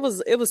agree, it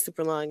was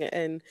super long,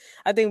 and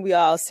I think we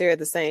all share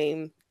the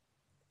same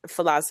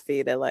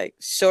philosophy that like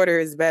shorter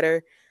is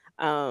better.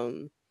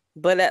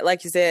 But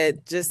like you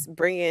said, just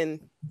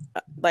bringing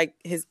like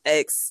his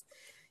ex,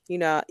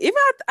 even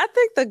I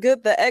think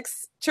the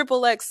X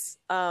triple X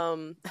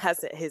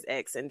has his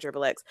X and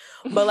triple X,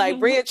 but like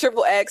bringing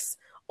triple X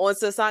onto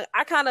the song,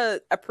 I kind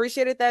of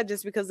appreciated that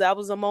just because that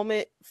was a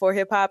moment for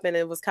hip hop, and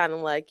it was kind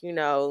of like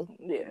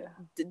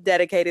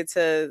dedicated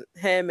to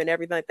him and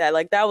everything like that.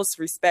 Like that was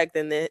respect,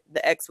 and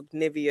the X with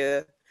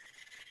Nivea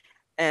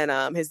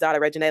and his daughter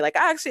Reginae. Like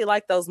I actually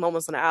like those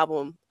moments on the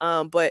album.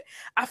 But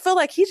I feel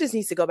like he just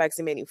needs to go back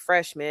to Manny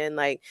Fresh, man.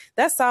 Like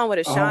that song with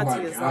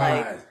Ashanti is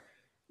like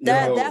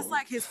that's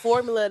like his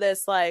formula.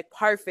 That's like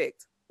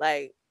perfect.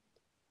 Like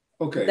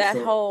that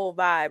whole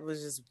vibe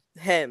was just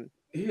him.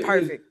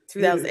 Perfect.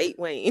 2008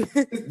 Wayne.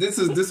 This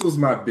was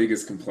my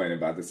biggest complaint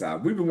about this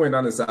album. We've been waiting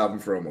on this album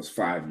for almost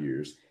 5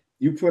 years.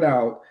 You put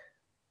out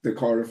the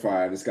Carter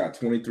 5. It's got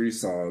 23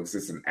 songs.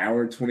 It's an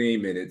hour and 28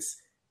 minutes.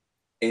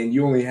 And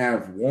you only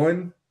have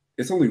one.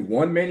 It's only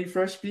one Manny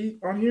Fresh beat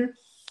on here.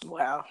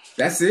 Wow.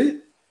 That's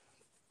it?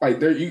 Like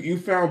there you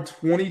found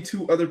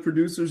 22 other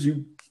producers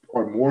you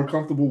are more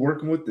comfortable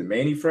working with than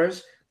Manny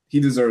Fresh. He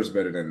deserves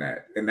better than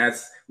that. And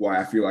that's why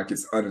I feel like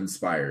it's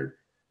uninspired.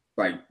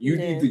 Like you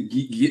need to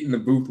get in the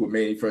booth with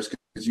Manny Fresh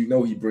because he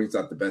brings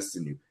out the best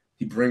in you.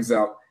 We're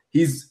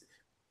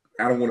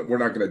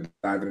not going to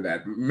dive into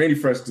that. Manny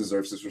Fresh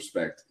deserves his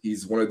respect.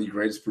 He's one of the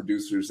greatest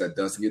producers that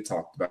doesn't get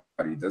talked about.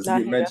 He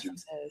doesn't get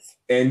mentioned.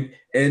 And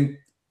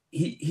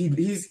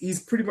he's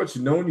pretty much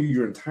known you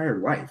your entire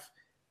life.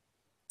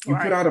 You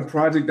put out a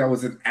project that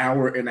was an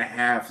hour and a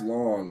half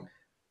long.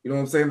 You know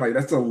what I'm saying? Like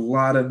that's a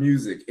lot of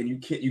music, and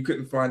you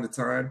couldn't find the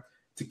time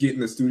to get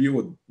in the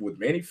studio with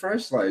Manny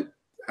Fresh. Like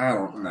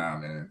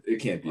man, it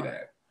can't be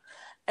that.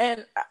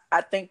 And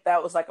I think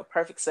that was like a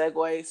perfect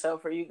segue. So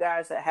for you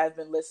guys that have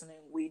been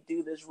listening, we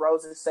do this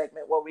Roses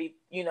segment where we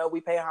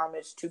pay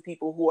homage to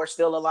people who are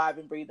still alive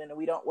and breathing, and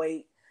we don't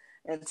wait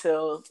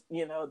until,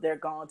 they're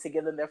gone to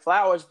give them their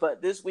flowers.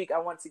 But this week I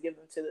want to give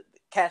them to the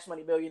Cash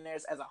Money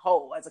Millionaires as a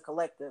whole, as a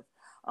collective.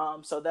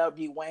 So that would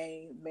be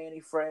Wayne, Manny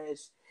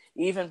Fresh,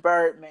 even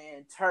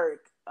Birdman,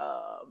 Turk,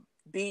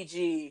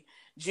 BG,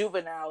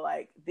 Juvenile.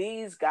 Like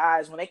these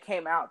guys, when they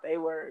came out, they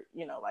were,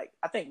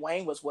 I think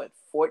Wayne was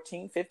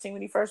 14, 15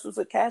 when he first was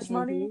with Cash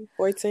Money.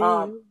 14.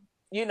 And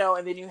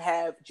then you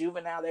have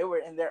Juvenile, they were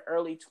in their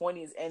early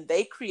 20s and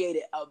they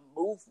created a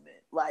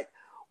movement. Like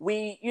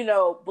we,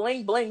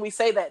 bling bling, we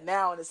say that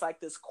now and it's like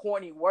this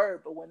corny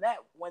word, but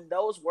when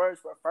those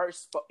words were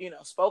first,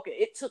 spoken,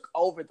 it took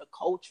over the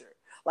culture.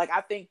 Like I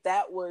think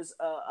that was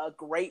a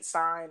great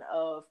sign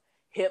of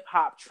hip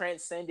hop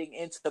transcending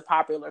into the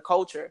popular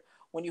culture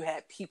when you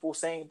had people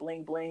saying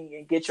bling bling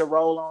and get your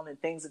roll on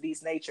and things of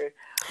these nature.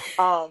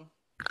 And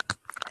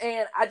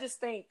I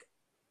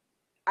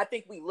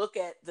think we look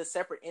at the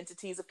separate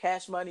entities of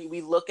Cash Money.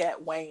 We look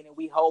at Wayne and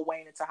we hold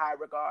Wayne into high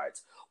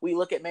regards. We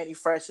look at Manny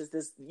Fresh as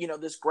this,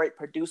 this great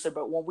producer.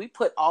 But when we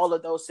put all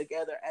of those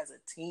together as a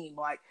team,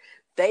 like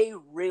they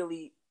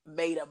really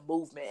made a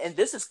movement. And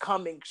this is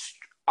coming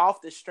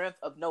off the strength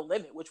of No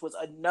Limit, which was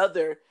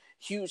another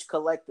huge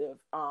collective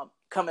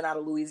coming out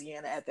of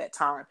Louisiana at that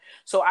time.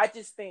 So I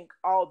just think,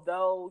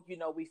 although,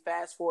 we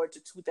fast forward to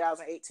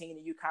 2018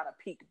 and you kind of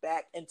peek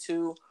back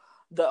into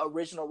the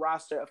original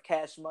roster of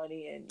Cash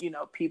Money and,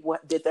 people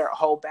did their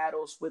whole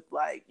battles with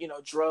like,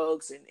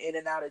 drugs and in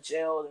and out of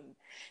jail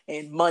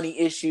and money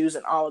issues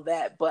and all of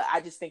that. But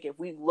I just think if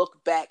we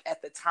look back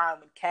at the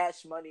time when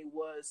Cash Money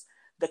was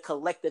the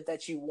collective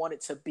that you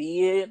wanted to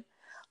be in,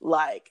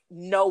 like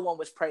no one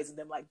was praising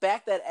them. Like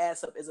Back That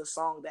Ass Up is a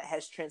song that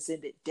has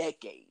transcended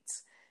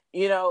decades,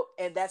 you know,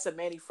 and that's a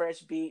Manny Fresh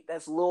beat.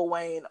 That's Lil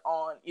Wayne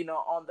on, you know,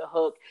 on the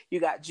hook. You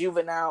got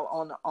Juvenile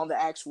on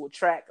the actual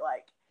track,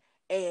 like,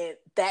 and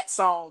that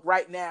song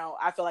right now,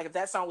 I feel like if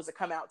that song was to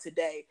come out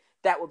today,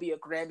 that would be a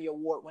Grammy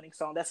Award winning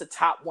song. That's a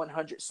top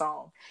 100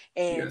 song,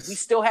 and we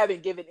still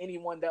haven't given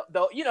anyone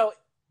though, you know,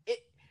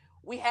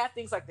 we have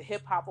things like the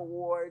hip hop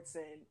awards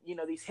and, you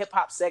know, these hip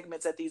hop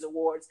segments at these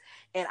awards.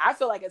 And I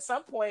feel like at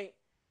some point,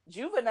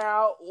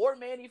 Juvenile or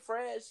Manny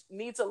Fresh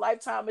needs a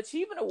Lifetime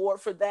Achievement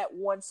Award for that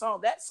one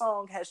song. That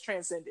song has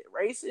transcended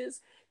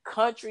races,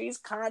 countries,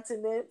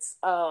 continents,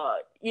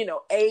 you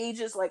know,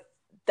 ages. Like,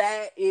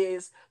 that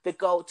is the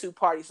go-to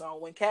party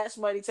song. When Cash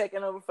Money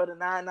taking over for the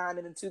 99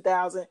 and the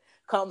 2000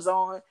 comes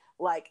on,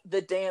 like,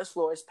 the dance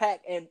floor is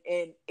packed. And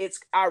it's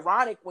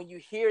ironic when you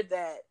hear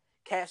that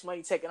Cash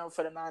Money taking over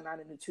for the 99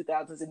 and the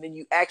 2000s, and then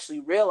you actually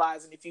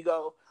realize, and if you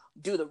go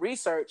do the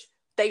research,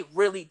 they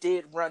really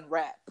did run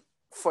rap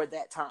for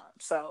that time.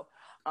 So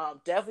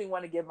definitely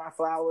want to give my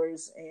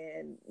flowers,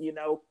 and, you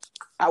know,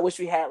 I wish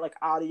we had like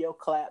audio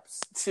claps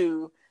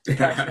to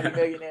Cash Money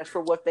Millionaires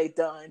for what they've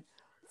done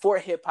for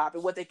hip hop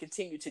and what they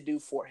continue to do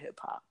for hip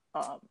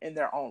hop in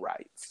their own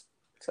rights.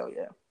 So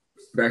yeah,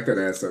 Back That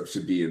Ass Up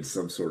should be in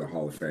some sort of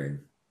Hall of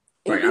Fame.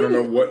 Like, I don't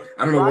know what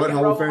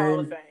Hall of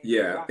Fame.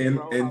 Yeah,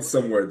 in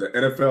somewhere, the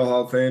NFL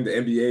Hall of Fame, the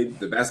NBA,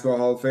 the Basketball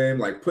Hall of Fame.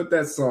 Like, put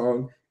that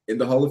song in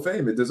the Hall of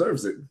Fame. It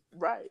deserves it.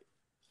 Right.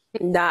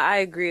 Nah, I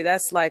agree.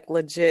 That's like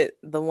legit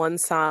the one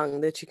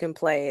song that you can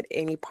play at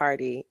any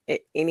party,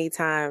 at any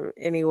time,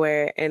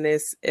 anywhere, and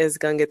it's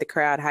gonna get the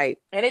crowd hype.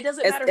 And it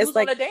doesn't matter who's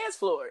like, on the dance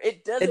floor.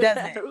 It doesn't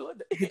matter who on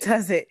the dance floor. It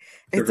doesn't.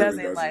 It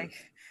doesn't.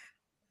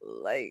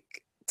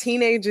 Like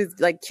teenagers,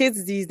 like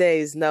kids these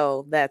days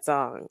know that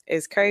song.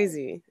 It's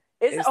crazy.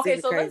 It's okay,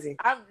 so crazy.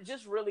 I'm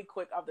just really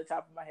quick off the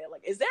top of my head.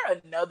 Like, is there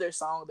another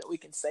song that we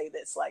can say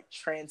that's like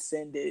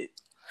transcended?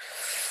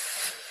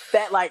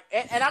 That like,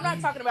 and I'm not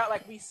talking about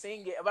like we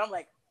sing it, but I'm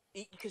like,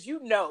 because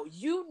you know,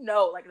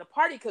 like the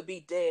party could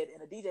be dead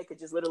and a DJ could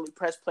just literally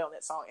press play on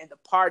that song and the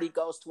party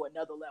goes to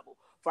another level.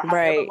 For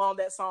however long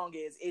that song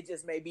is, it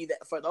just may be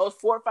that for those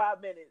 4 or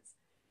 5 minutes,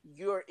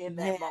 you're in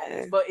that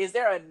moment. But is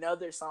there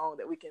another song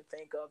that we can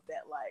think of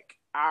that like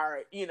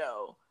our, you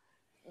know,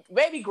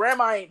 maybe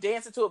grandma ain't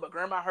dancing to it, but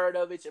grandma heard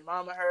of it, your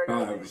mama heard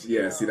of it.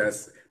 Yeah, see,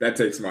 that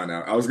takes mine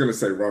out. I was gonna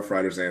say Rough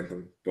Riders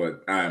Anthem,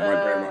 but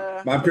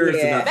my parents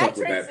did not fuck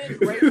with that. That is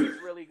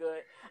really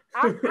good.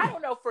 I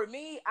don't know. For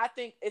me, I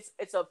think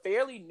it's a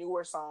fairly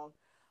newer song,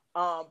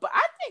 but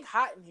I think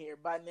 "Hot in Here"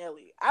 by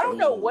Nelly. I don't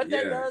know what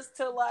that does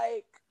to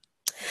like.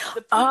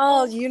 The people.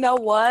 Oh, you know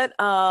what?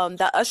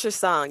 The Usher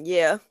song,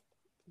 yeah.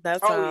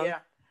 That's oh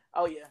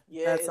yeah.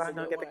 That song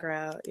gonna get the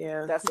crowd.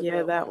 Yeah, that's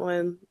that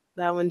one.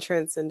 That one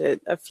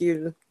transcended a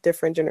few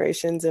different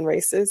generations and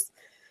races.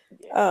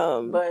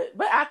 Yeah. But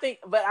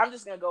I'm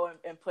just gonna go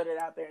and put it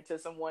out there until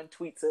someone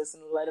tweets us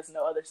and let us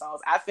know other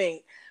songs. I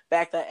think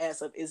 "Back That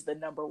Ass Up" is the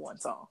number one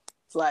song.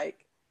 It's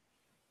like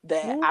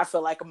that. I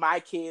feel like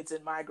my kids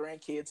and my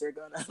grandkids are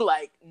gonna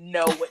like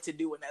know what to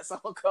do when that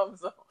song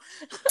comes on.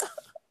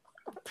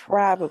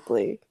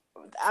 Probably.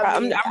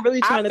 I'm really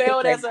trying to think.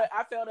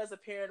 I failed as a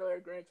parent or a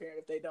grandparent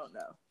if they don't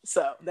know.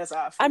 So that's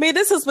how I feel. I mean,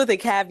 this is with a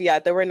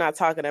caveat that we're not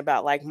talking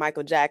about like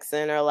Michael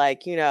Jackson or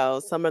like, you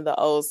know, some of the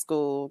old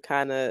school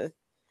kind of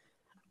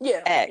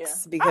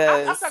acts.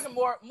 Because I'm talking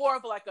more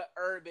of like an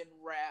urban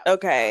rap.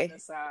 Okay.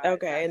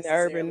 In the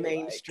urban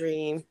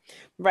mainstream.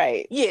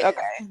 Right. Yeah.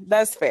 Okay.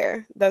 That's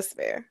fair.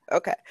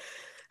 Okay.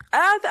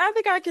 I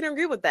think I can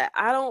agree with that.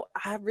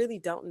 I really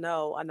don't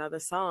know another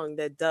song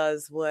that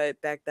does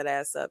what "Back That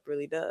Ass Up"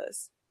 really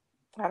does.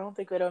 I don't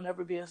think there'll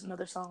never be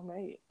another song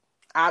made.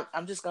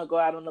 I'm just gonna go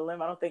out on the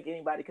limb. I don't think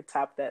anybody could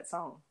top that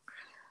song.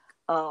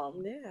 I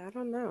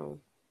don't know.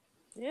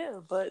 Yeah,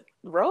 but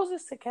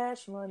roses to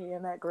Cash Money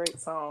and that great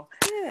song.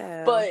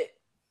 Yeah. But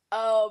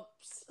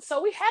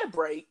so we had a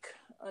break,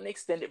 an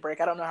extended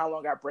break. I don't know how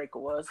long our break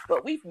was,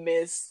 but we've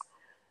missed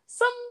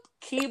some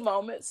key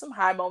moments, some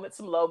high moments,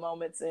 some low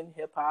moments in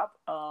hip hop.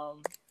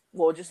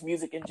 Well, just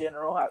music in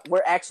general.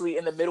 We're actually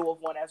in the middle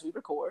of one as we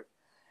record,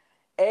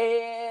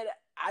 and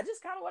I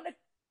just kind of want to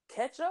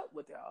catch up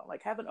with y'all,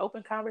 like have an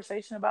open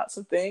conversation about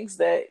some things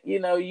that, you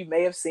know, you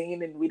may have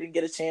seen and we didn't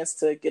get a chance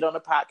to get on a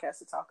podcast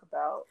to talk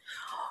about.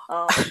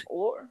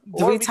 Or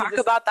we talk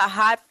about the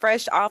hot,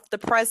 fresh off the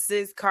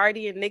presses,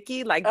 Cardi and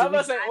Nicki? Like, do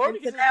we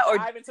can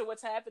dive into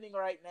what's happening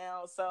right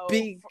now? So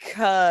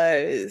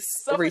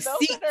because for those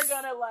that are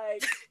gonna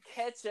like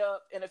catch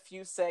up in a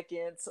few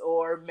seconds,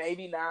 or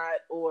maybe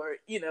not, or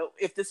you know,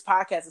 if this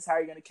podcast is how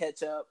you're gonna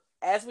catch up.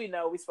 As we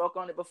know, we spoke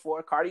on it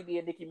before. Cardi B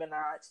and Nicki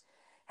Minaj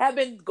have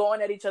been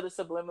going at each other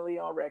subliminally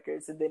on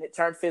records, and then it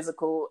turned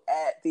physical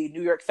at the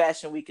New York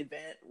Fashion Week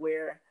event,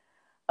 where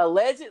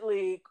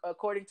allegedly,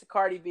 according to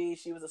Cardi B,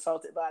 she was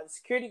assaulted by the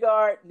security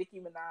guard. Nicki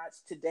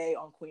Minaj today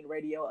on Queen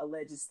Radio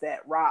alleges that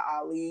Ra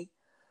Ali,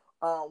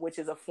 which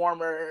is a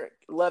former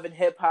Love and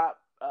Hip Hop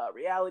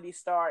reality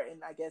star,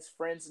 and I guess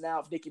friends now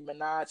of Nicki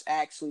Minaj,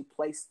 actually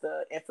placed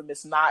the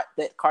infamous knot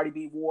that Cardi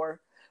B wore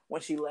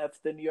when she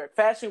left the New York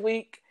Fashion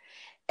Week.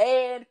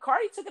 And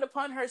Cardi took it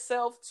upon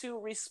herself to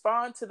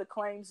respond to the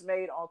claims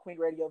made on Queen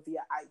Radio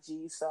via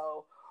IG.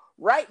 So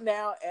right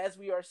now, as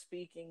we are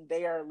speaking,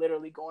 they are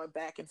literally going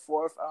back and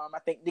forth. I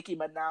think Nicki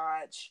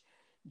Minaj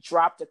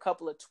dropped a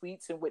couple of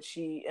tweets in which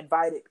she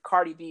invited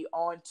Cardi B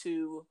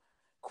onto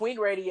Queen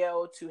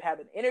Radio to have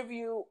an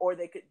interview, or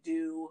they could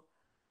do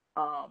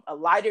a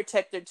lie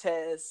detector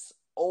test,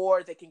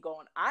 or they can go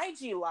on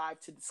IG Live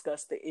to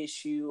discuss the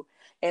issue.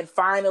 And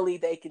finally,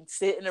 they can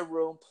sit in a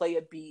room, play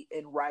a beat,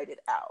 and write it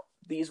out.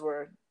 These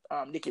were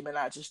Nicki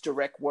Minaj's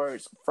direct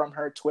words from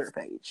her Twitter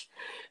page.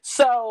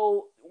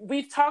 So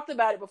we've talked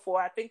about it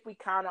before. I think we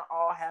kind of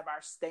all have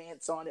our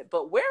stance on it.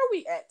 But where are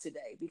we at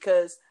today?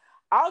 Because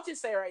I'll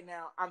just say right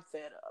now, I'm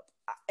fed up.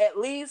 At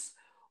least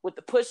with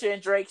the Pusha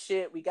and Drake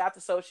shit, we got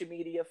the social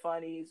media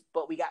funnies,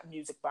 but we got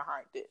music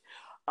behind it.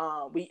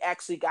 We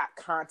actually got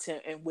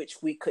content in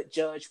which we could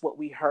judge what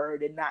we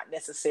heard and not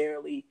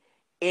necessarily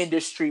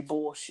industry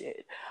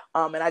bullshit.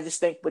 And I just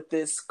think with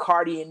this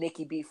Cardi and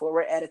Nicki beef where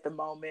we're at the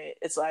moment,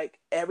 it's like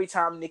every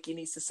time Nicki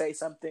needs to say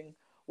something,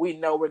 we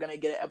know we're going to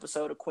get an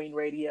episode of Queen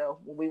Radio.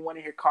 When we want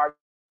to hear Cardi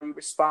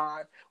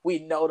respond, we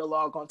know to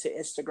log on to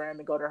Instagram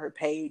and go to her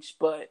page.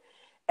 But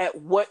at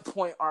what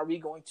point are we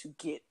going to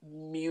get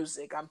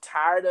music? I'm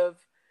tired of,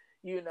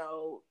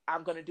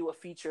 I'm going to do a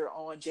feature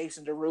on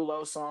Jason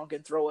Derulo's song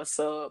and throw a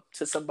sub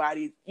to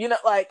somebody,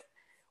 like,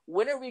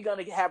 when are we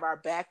going to have our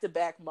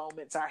back-to-back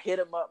moments, our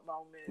hit-em-up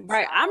moments?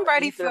 Right, I'm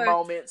ready for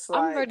moments.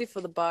 I'm ready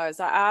for the bars.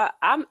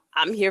 I'm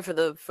here for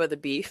the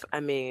beef.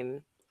 I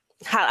mean,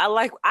 I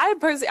like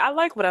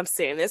what I'm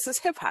saying. This is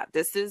hip hop.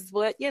 This is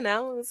what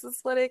This is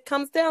what it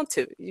comes down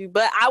to.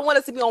 But I want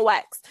it to be on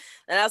wax,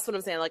 and that's what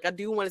I'm saying. Like, I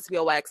do want it to be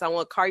on wax. I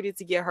want Cardi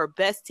to get her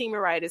best team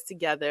of writers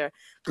together,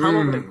 come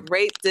up with a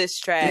great diss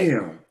track.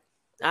 Damn.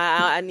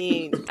 I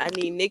need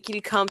Nicki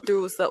to come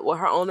through with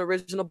her own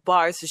original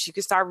bars so she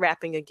can start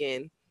rapping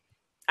again.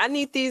 I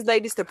need these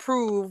ladies to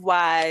prove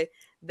why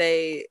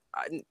they,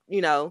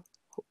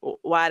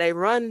 why they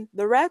run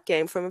the rap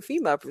game from a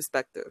female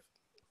perspective.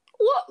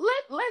 Well,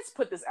 let's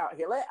put this out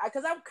here,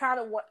 because I'm kind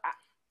of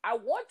I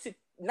want to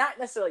not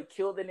necessarily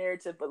kill the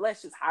narrative, but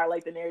let's just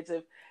highlight the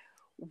narrative.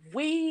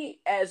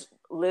 We as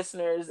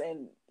listeners,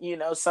 and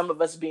some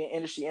of us being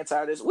industry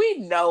insiders, we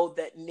know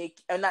that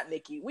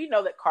we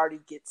know that Cardi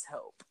gets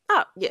help.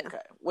 Oh yeah, okay,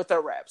 with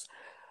her raps.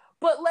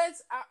 But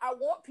I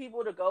want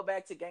people to go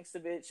back to Gangsta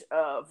Bitch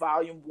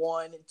Volume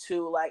 1 and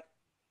 2. Like,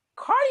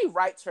 Cardi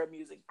writes her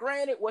music.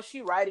 Granted, was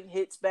she writing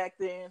hits back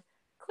then?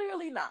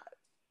 Clearly not.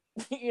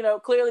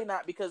 Clearly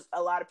not, because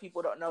a lot of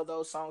people don't know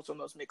those songs from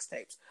those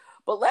mixtapes.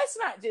 But let's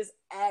not just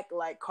act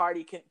like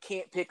Cardi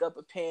can't pick up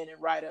a pen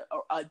and write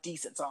a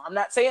decent song. I'm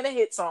not saying a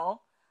hit song.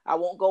 I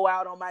won't go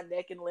out on my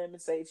neck and limb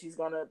and say she's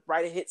going to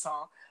write a hit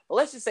song. But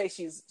let's just say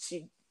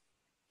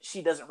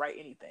she doesn't write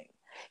anything.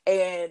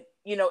 And,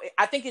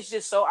 I think it's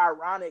just so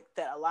ironic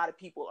that a lot of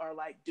people are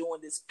like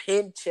doing this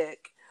pen check.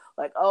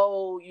 Like,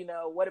 oh,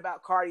 what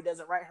about Cardi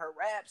doesn't write her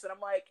raps? And I'm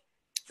like,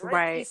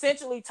 Drake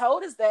essentially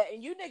told us that,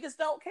 and you niggas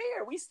don't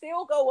care. We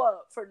still go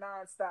up for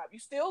Nonstop. You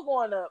still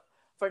going up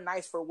for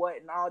Nice for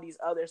What and all these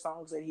other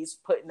songs that he's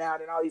putting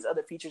out and all these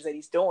other features that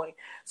he's doing.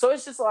 So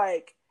it's just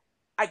like,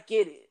 I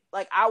get it.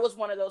 Like, I was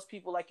one of those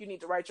people, like, you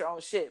need to write your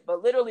own shit.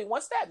 But literally,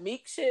 once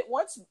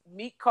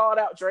Meek called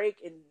out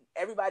Drake and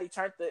everybody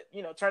turned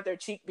their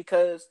cheek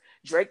because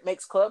Drake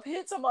makes club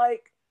hits, I'm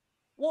like,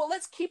 well,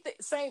 let's keep the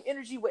same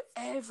energy with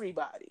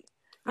everybody.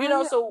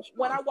 So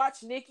when I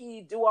watch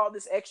Nicki do all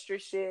this extra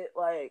shit,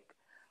 like,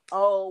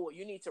 oh, well,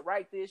 you need to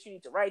write this, you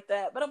need to write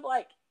that. But I'm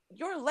like,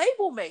 your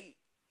label mate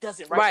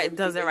doesn't write.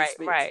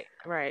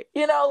 Right.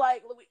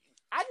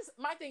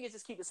 My thing is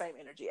just keep the same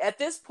energy. At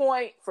this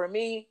point, for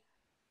me,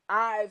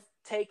 I've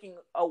taken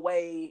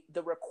away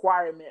the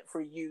requirement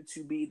for you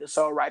to be the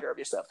sole writer of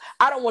your stuff.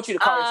 I don't want you to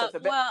call yourself the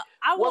best. Well,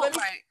 I won't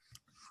write.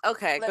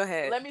 Okay, go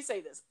ahead. Let me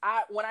say this.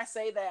 When I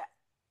say that,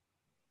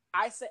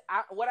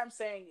 what I'm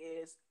saying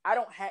is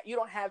you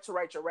don't have to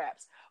write your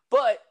raps,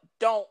 but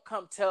don't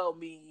come tell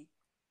me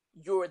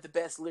you're the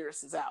best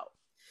lyricist out.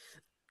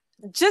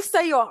 Just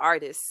say you're an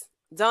artist.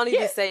 Don't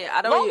even say it.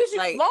 I don't long as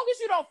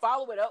you don't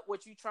follow it up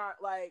what you try,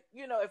 like,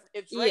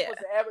 if Drake was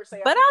to ever say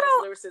I'm the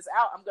best lyricist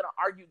out, I'm gonna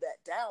argue that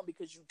down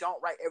because you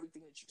don't write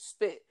everything that you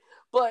spit.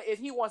 But if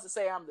he wants to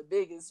say I'm the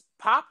biggest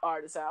pop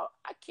artist out,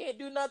 I can't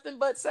do nothing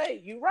but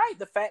say you're right.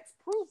 The facts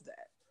prove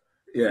that.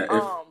 Yeah.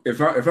 If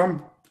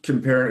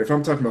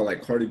I'm talking about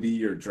like Cardi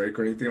B or Drake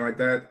or anything like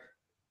that,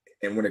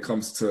 and when it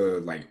comes to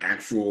like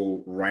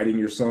actual writing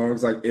your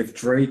songs, like if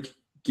Drake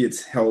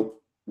gets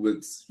help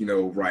with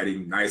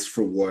writing Nice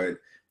for What,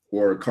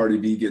 or Cardi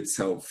B gets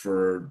help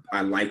for I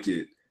Like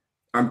It,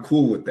 I'm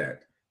cool with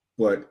that.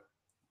 But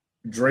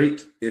Drake,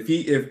 if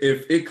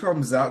it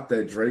comes out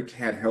that Drake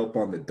had help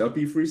on the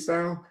Duppy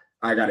freestyle,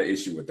 I got an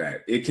issue with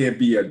that. It can't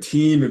be a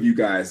team of you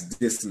guys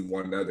dissing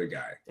one other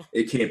guy.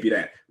 It can't be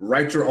that.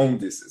 Write your own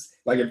disses.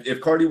 Like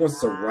if Cardi wants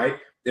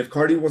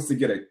to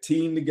get a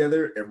team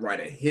together and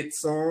write a hit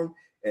song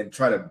and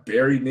try to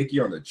bury Nicki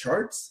on the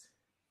charts,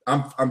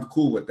 I'm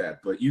cool with that.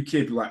 But you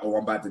can't be like, oh,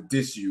 I'm about to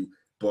diss you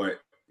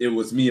but it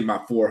was me and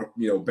my 4,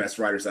 best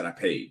writers that I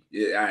paid.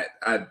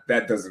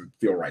 That doesn't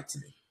feel right to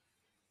me.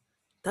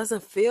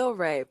 Doesn't feel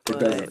right, but... It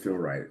doesn't feel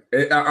right.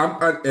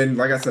 And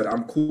like I said,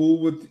 I'm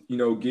cool with,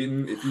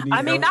 getting, if you need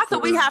I mean, help not that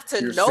we have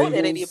to know singles,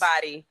 that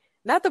anybody,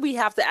 not that we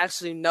have to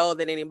actually know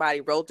that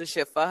anybody wrote the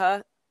shit for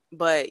her,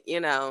 but,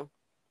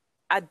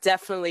 I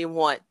definitely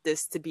want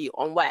this to be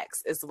on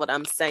wax, is what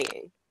I'm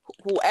saying.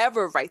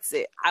 Whoever writes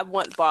it, I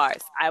want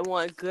bars. I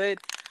want good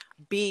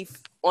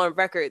beef on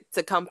record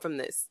to come from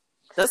this.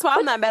 That's why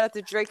I'm not mad at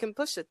the Drake and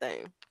Pusha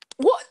thing.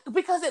 What?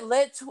 Because it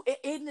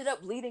ended up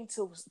leading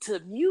to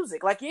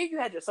music. Like, yeah, you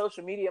had your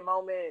social media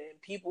moment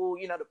and people,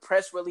 the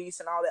press release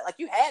and all that. Like,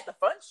 you had the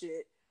fun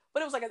shit,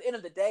 but it was like at the end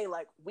of the day,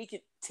 like, we could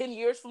 10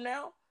 years from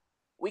now,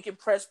 we can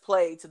press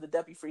play to the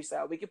Duppy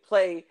freestyle. We could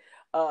play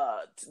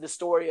the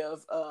story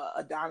of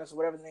Adonis, or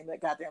whatever the name of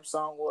that goddamn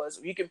song was.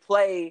 You can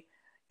play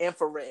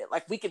Infrared.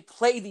 Like, we can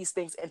play these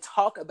things and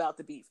talk about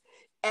the beef.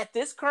 At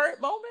this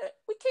current moment,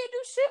 we can't do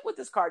shit with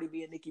this Cardi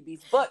B and Nicki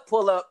beef, but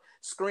pull up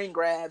screen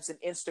grabs and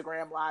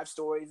Instagram live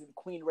stories and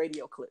Queen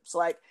radio clips.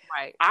 Like,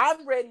 right.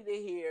 I'm ready to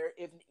hear,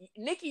 if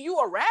Nicki, you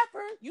a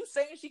rapper, you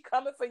saying she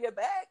coming for your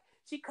bag,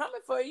 she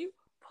coming for you,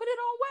 put it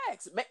on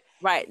wax.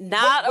 Right,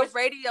 not a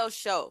radio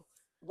show.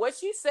 What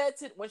she said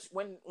to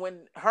when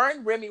her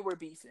and Remy were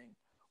beefing,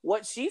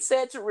 what she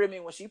said to Remy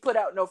when she put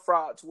out No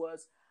Frauds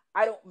was,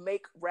 I don't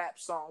make rap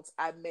songs,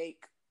 I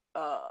make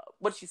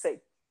what did she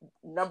say,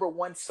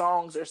 #1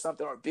 songs or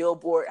something, or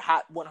Billboard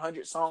Hot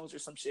 100 songs or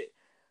some shit.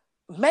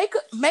 Make a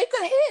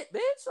hit,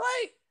 bitch.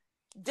 Like,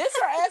 diss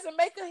her ass and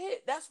make a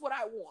hit. That's what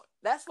I want.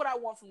 That's what I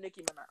want from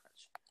Nicki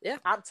Minaj. Yeah.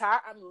 I'm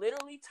tired. I'm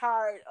literally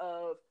tired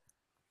of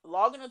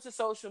logging into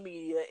social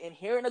media and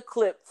hearing a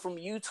clip from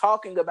you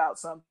talking about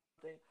something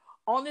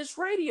on this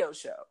radio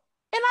show.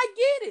 And I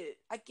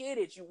get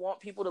it. You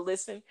want people to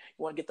listen.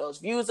 You want to get those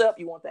views up.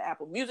 You want the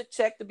Apple Music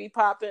check to be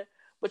popping.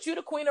 But you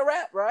the queen of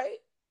rap, right?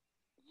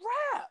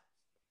 Rap.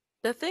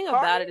 The thing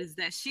about it is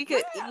that she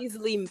could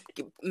easily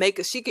make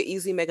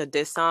a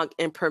diss song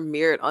and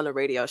premiere it on a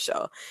radio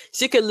show.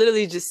 She could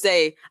literally just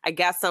say, I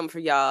got something for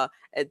y'all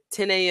at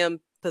 10 a.m.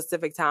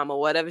 Pacific time or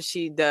whatever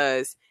she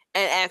does,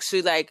 and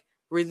actually like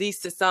release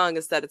the song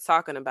instead of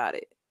talking about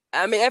it.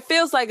 I mean, it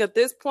feels like at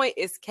this point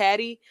it's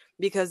catty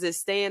because it's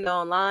staying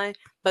online.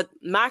 But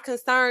my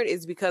concern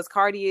is because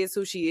Cardi is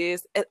who she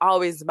is, it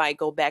always might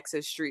go back to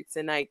the streets.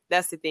 And like,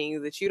 that's the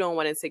thing, that you don't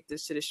want to take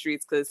this to the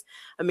streets because,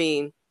 I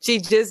mean, she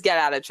just got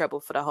out of trouble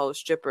for the whole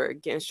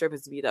getting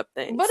strippers beat up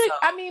thing. But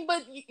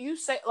but you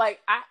say, like,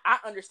 I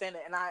understand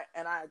it,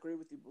 and I agree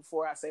with you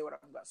before I say what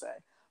I'm about to say.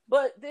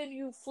 But then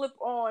you flip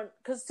on,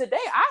 because today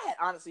I had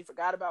honestly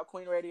forgot about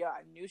Queen Radio.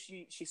 I knew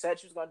she said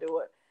she was going to do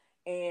it.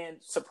 And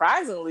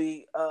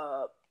surprisingly,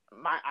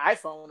 my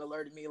iPhone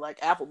alerted me, like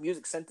Apple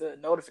Music sent a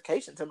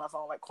notification to my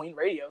phone, like Queen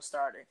Radio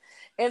starting.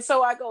 And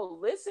so I go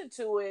listen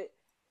to it,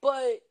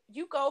 but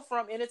you go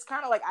from, and it's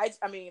kind of like,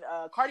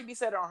 Cardi B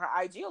said it on her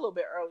IG a little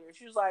bit earlier.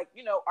 She was like,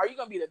 are you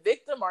going to be the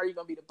victim or are you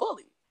going to be the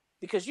bully?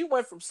 Because you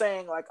went from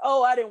saying like,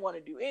 oh, I didn't want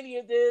to do any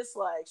of this,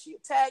 like she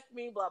attacked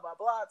me, blah, blah,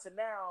 blah, to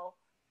now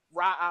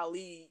Ra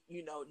Ali,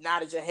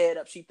 nodded your head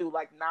up. She threw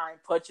like 9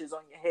 punches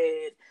on your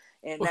head.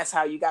 And that's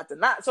how you got the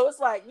knot. So it's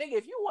like, nigga,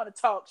 if you want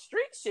to talk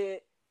street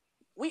shit,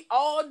 we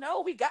all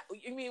know we got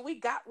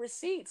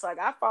receipts. Like,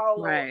 I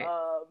follow, right.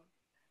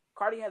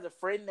 Cardi has a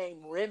friend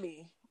named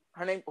Remy.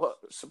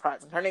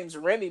 Surprising. Her name's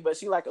Remy, but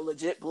she like a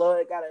legit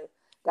blood,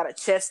 got a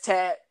chest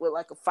tat with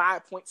like a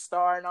 5-point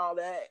star and all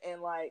that.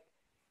 And like,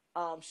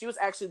 she was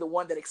actually the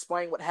one that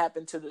explained what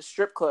happened to the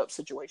strip club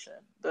situation,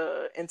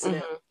 the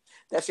incident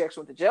that she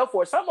actually went to jail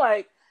for. So I'm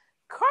like,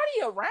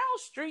 Cardi around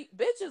street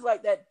bitches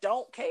like that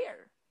don't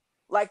care.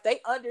 Like, they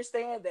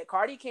understand that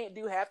Cardi can't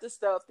do half the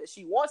stuff that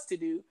she wants to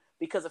do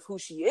because of who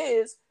she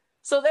is.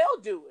 So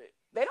they'll do it.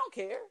 They don't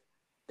care.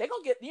 They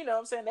gonna get, you know what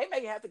I'm saying? They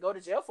may have to go to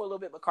jail for a little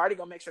bit, but Cardi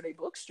gonna make sure they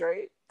book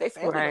straight. They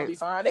family gonna be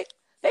fine.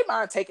 They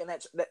mind taking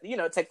that,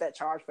 take that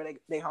charge for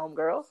they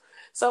homegirl.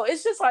 So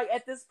it's just like,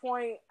 at this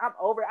point, I'm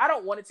over it. I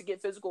don't want it to get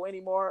physical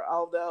anymore,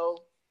 although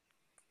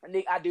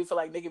I do feel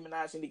like Nicki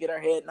Minaj need to get her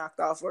head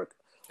knocked off work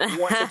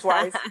once or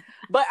twice,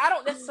 but I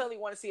don't necessarily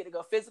want to see it to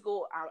go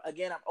physical.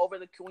 I'm over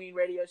the Queen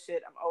Radio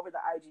shit. I'm over the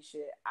IG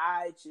shit.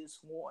 I just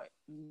want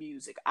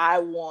music. I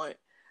want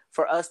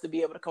for us to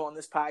be able to come on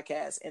this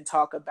podcast and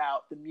talk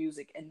about the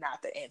music and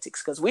not the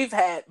antics, because we've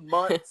had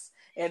months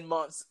and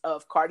months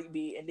of Cardi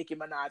B and Nicki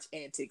Minaj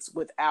antics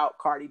without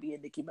Cardi B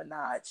and Nicki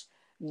Minaj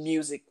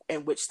music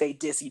in which they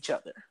diss each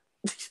other.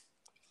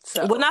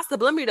 So. Well, not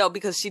subliminally though,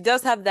 because she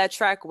does have that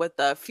track with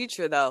the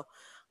Future though,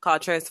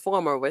 called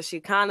Transformer, where she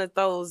kind of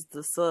throws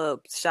the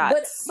sub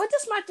shots. But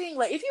that's my thing.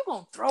 Like, if you're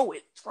gonna throw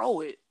it.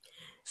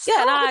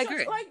 Yeah, no, I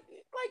agree. Like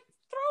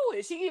throw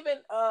it. She even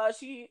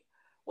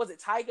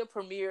Tyga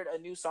premiered a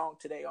new song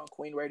today on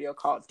Queen Radio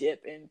called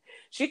Dip, and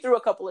she threw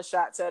a couple of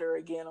shots at her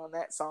again on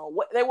that song.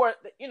 They were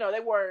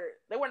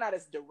not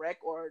as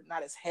direct or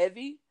not as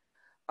heavy.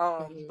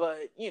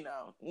 But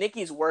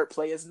Nicki's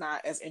wordplay is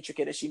not as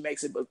intricate as she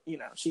makes it, but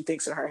she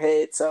thinks in her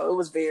head, so it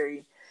was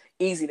very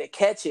easy to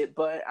catch it.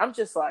 But I'm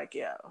just like,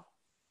 yo,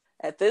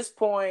 At this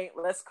point,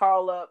 let's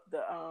call up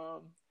the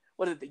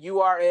the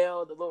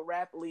URL, the little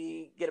rap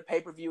league, get a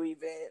pay-per-view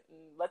event, and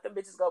let them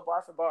bitches go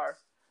bar for bar,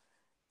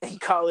 and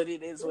call it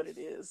is what it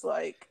is.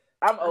 Like,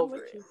 I'm over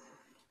it.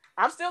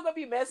 I'm still gonna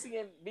be messy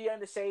and be in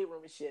the shade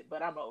room and shit,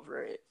 but I'm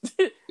over it.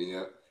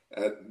 Yeah.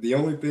 The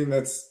only thing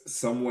that's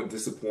somewhat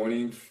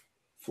disappointing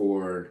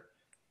for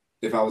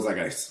if I was like,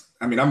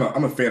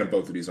 I'm a fan of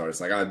both of these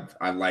artists. Like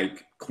I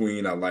like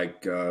Queen, I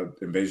like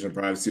Invasion of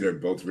Privacy. They're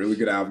both really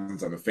good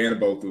albums. I'm a fan of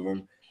both of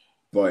them.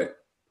 But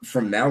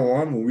from now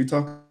on, when we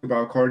talk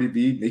about Cardi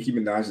B, Nicki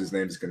Minaj's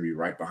name is going to be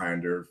right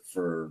behind her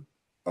for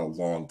a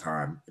long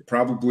time,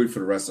 probably for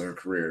the rest of her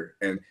career.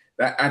 And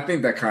that, I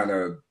think that kind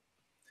of,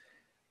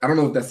 I don't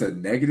know if that's a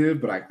negative,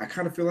 but I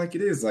kind of feel like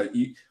it is. Like,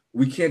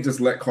 we can't just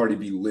let Cardi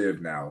B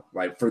live now.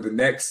 Like, for the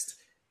next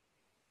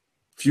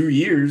few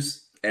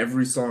years,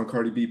 every song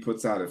Cardi B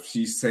puts out, if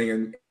she's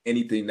saying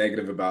anything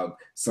negative about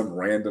some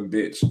random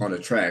bitch on a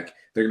track,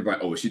 they're going to be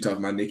like, oh, is she talking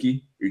about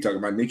Nicki? Are you talking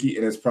about Nicki?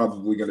 And it's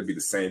probably going to be the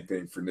same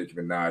thing for Nicki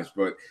Minaj.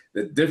 But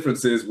the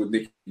difference is with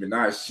Nicki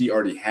Minaj, she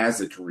already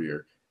has a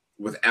career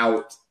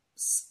without,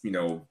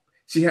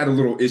 she had a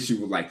little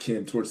issue with like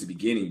Kim towards the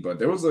beginning, but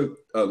there was a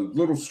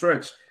little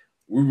stretch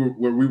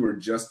where we were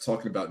just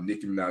talking about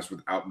Nicki Minaj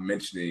without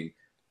mentioning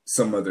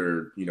some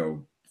other,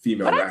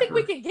 female But rapper. I think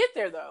we can get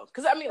there though,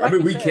 because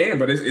we can,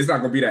 but it's not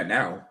going to be that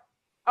now.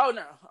 Oh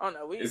no!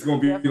 It's going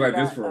to be like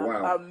this for a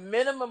while. A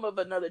minimum of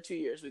another 2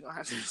 years, we're gonna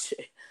have to do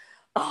shit.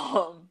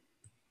 I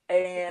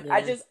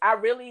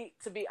really,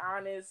 to be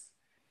honest,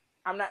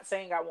 I'm not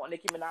saying I want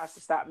Nicki Minaj to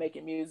stop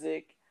making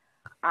music.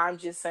 I'm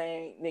just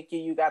saying, Nicki,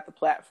 you got the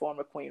platform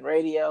of Queen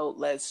Radio.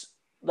 Let's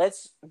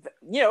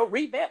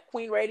revamp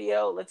Queen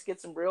Radio. Let's get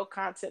some real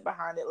content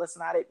behind it. Let's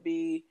not it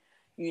be,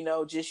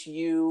 just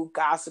you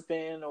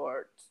gossiping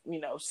or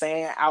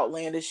saying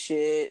outlandish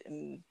shit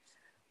and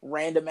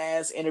random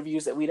ass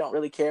interviews that we don't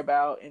really care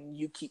about, and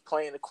you keep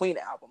playing the Queen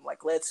album.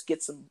 Like, let's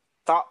get some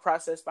thought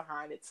process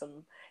behind it,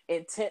 some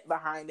intent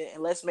behind it,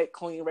 and let's make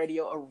Queen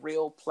Radio a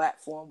real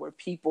platform where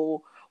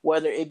people,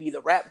 whether it be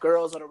the rap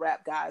girls or the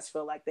rap guys,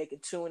 feel like they can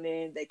tune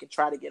in, they can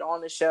try to get on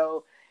the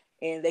show,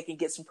 and they can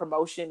get some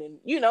promotion, and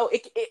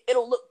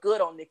it'll look good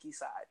on Nicki's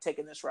side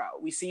taking this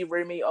route. We see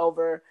Remy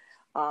over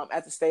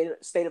at the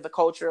state of the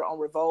culture on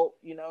Revolt.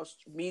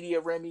 Media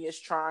Remy is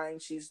trying.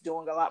 She's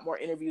doing a lot more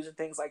interviews and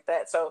things like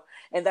that. So,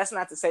 and that's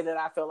not to say that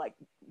I feel like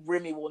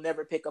Remy will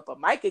never pick up a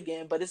mic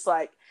again, but it's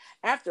like,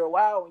 after a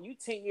while, when you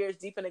 10 years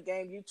deep in the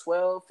game, you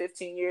 12,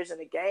 15 years in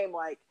the game,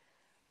 like,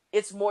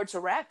 it's more to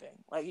rapping.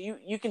 Like,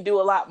 you can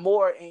do a lot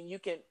more, and you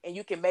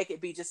can make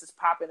it be just as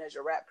popping as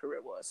your rap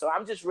career was. So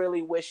I'm just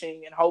really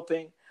wishing and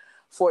hoping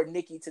for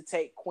Nicki to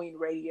take Queen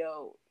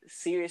Radio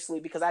seriously,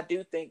 because I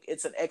do think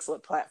it's an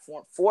excellent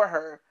platform for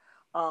her.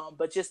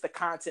 But just the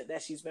content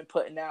that she's been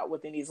putting out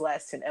within these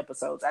last 10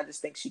 episodes, I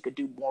just think she could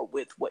do more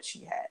with what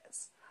she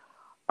has.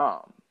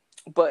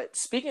 But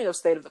speaking of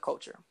state of the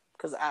culture,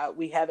 because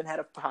we haven't had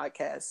a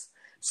podcast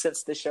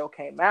since the show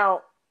came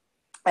out,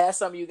 as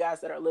some of you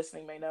guys that are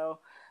listening may know,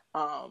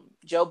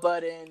 Joe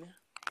Budden,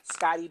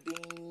 Scotty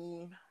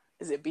Beam,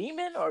 is it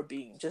Beeman or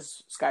Beam?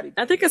 Just Scotty Beam?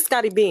 I think it's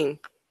Scotty Beam.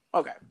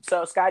 Okay,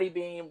 so Scotty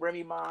Beam,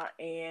 Remy Ma,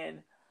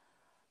 and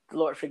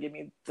Lord forgive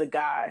me, the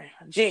guy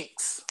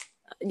Jinx.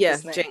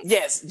 Yes, Jinx.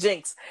 Yes,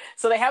 Jinx.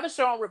 So they have a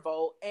show on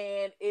Revolt,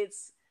 and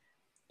it's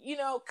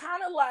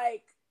kind of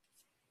like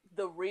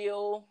The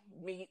Real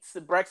meets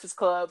The Breakfast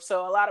Club.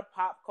 So a lot of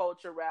pop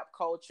culture, rap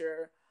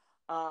culture,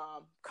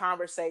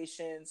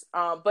 conversations.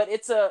 But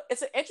it's an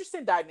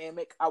interesting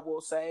dynamic, I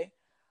will say.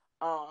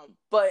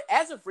 But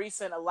as of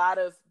recent, a lot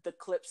of the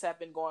clips have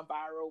been going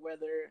viral,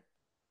 whether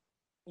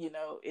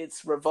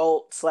it's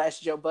Revolt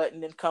 / Joe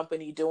Budden and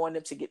company doing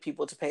them to get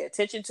people to pay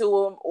attention to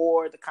them,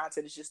 or the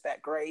content is just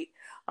that great.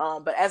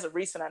 But as of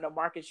recent, I know,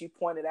 Marcus, you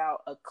pointed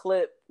out a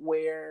clip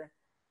where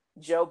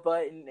Joe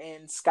Budden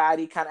and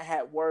Scotty kind of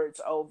had words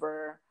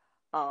over,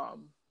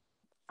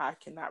 I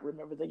cannot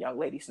remember the young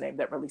lady's name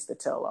that released the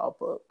tell-all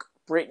book.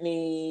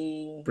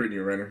 Brittany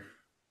Renner.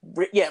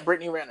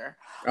 Brittany Renner.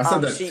 I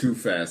said that too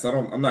fast.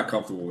 I'm not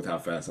comfortable with how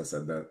fast I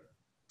said that.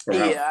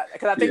 Yeah,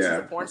 because I think she's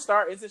a porn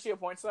star. Isn't she a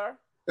porn star?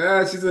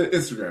 She's an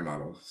Instagram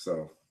model,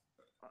 so.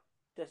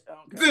 Does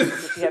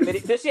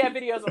she have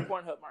videos on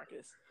Pornhub,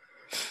 Marcus?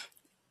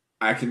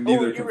 I can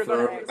neither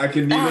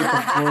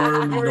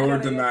confirm nor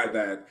deny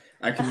that.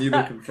 I can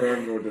neither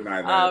confirm nor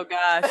deny that. Oh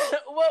gosh.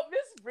 Well,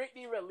 Miss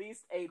Brittany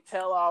released a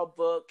tell-all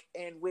book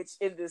in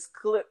this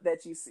clip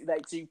that you see,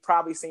 that you've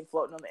probably seen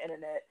floating on the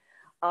internet,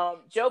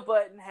 Joe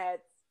Budden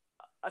had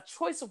a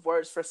choice of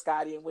words for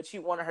Scotty in which he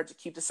wanted her to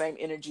keep the same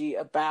energy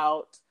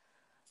about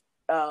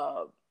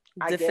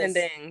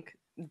defending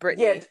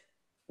Brittany.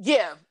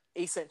 Yeah,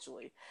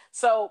 essentially.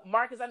 So,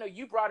 Marcus, I know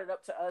you brought it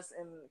up to us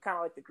in kind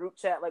of like the group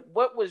chat. Like,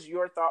 what was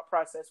your thought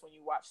process when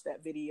you watched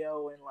that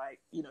video? And like,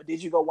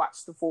 did you go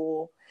watch the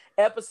full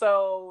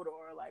episode,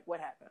 or like, what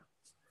happened?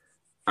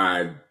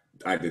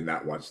 I did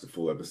not watch the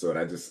full episode.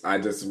 I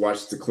just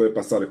watched the clip.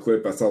 I saw the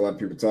clip. I saw a lot of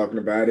people talking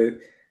about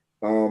it.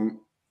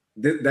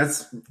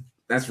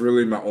 That's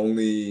really my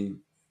only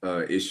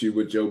issue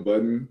with Joe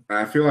Budden.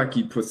 I feel like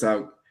he puts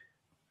out,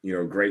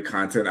 great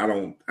content. I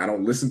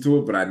don't listen to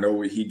it, but I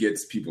know he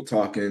gets people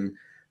talking.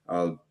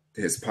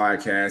 His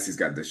podcast, he's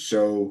got the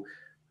show.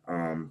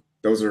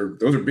 Those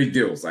are big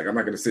deals. Like, I'm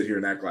not going to sit here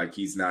and act like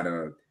he's not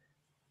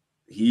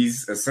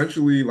he's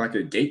essentially like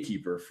a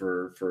gatekeeper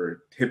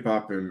for hip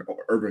hop and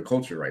urban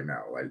culture right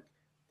now. Like,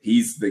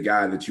 he's the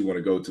guy that you want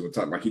to go to and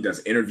talk. Like, he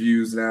does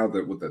interviews now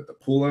with the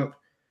pull up.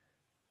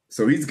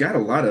 So he's got a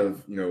lot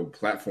of,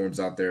 platforms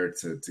out there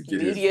to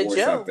get Media his voice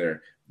Joe. out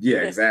there. Yeah,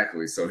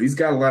 exactly. So he's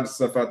got a lot of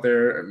stuff out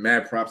there.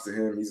 Mad props to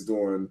him. He's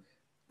doing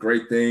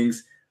great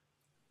things.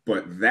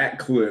 But that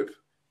clip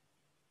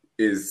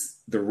is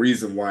the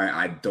reason why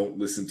I don't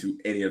listen to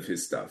any of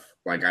his stuff.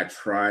 Like, I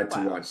tried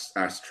to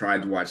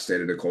watch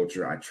State of the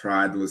Culture. I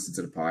tried to listen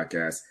to the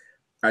podcast.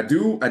 I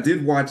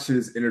did watch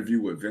his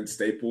interview with Vince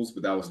Staples,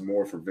 but that was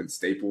more for Vince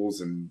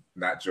Staples and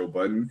not Joe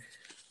Budden.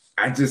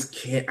 I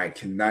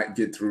cannot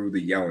get through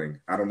the yelling.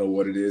 I don't know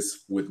what it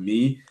is with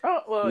me.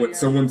 When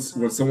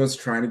someone's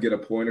trying to get a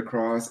point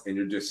across and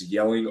you're just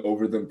yelling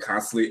over them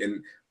constantly,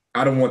 and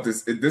I don't want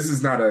this. This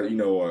is not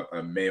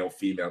a male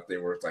female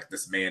thing where it's like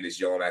this man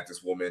is yelling at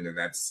this woman and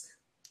that's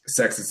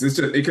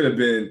sexist. It could have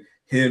been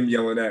him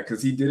yelling at,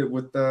 because he did it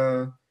with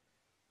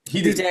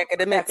DJ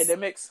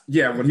Academics.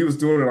 Yeah, when he was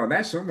doing it on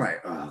that show, I'm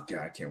like, oh god,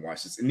 I can't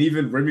watch this. And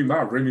even Remy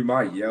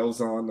Ma yells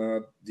on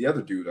the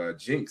other dude,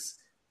 Jinx.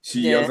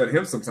 She yells at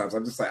him sometimes.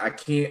 I'm just like, I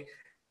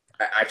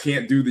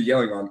can't do the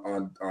yelling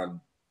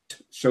on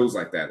shows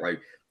like that. Like,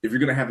 if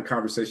you're gonna have a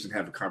conversation,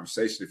 have a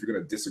conversation. If you're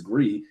gonna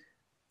disagree,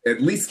 at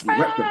least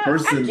let the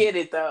person. I get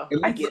it though.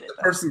 Let the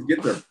person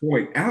get their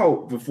point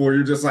out before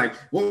you're just like,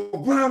 well,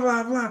 blah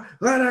blah blah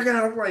blah.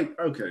 I'm like,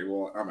 okay,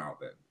 well, I'm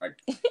out then. Like,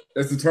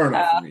 that's the turn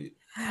off for me.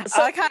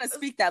 So I kind of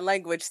speak that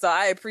language, so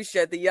I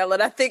appreciate the yelling.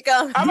 I think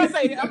I'm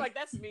like,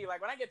 that's me. Like,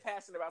 when I get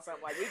passionate about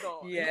something, like,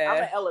 I'm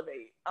gonna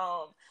elevate.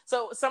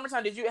 So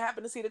Summertime, did you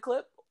happen to see the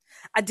clip?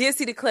 I did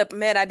see the clip,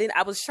 man.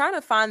 I was trying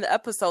to find the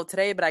episode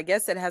today, but I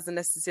guess it hasn't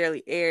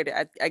necessarily aired.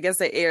 I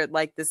guess it aired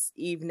like this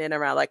evening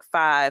around like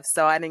 5,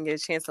 so I didn't get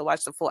a chance to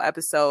watch the full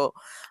episode.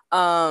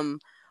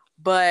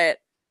 But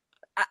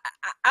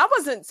I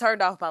wasn't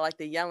turned off by like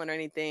the yelling or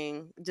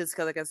anything, just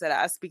because, like I said,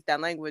 I speak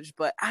that language.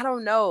 But I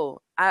don't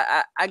know.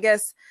 I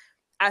guess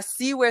I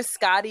see where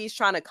Scotty's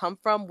trying to come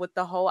from with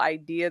the whole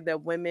idea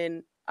that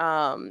women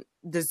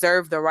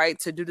deserve the right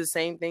to do the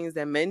same things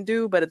that men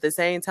do. But at the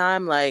same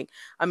time, like,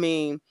 I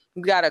mean,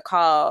 you got to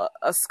call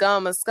a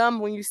scum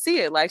when you see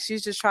it. Like,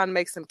 she's just trying to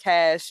make some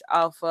cash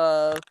off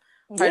of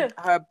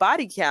her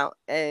body count.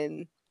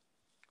 And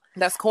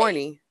that's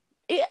corny.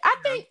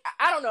 I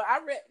don't know. I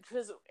read,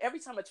 because every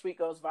time a tweet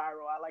goes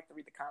viral, I like to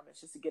read the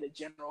comments just to get a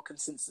general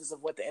consensus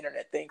of what the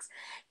internet thinks.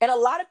 And a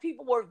lot of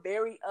people were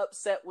very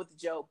upset with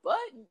Joe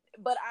Budden,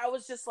 but I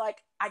was just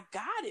like, I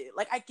got it.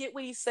 Like, I get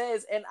what he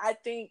says. And I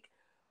think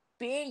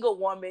being a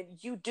woman,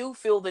 you do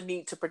feel the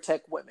need to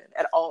protect women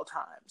at all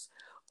times.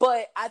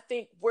 But I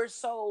think we're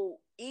so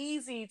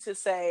easy to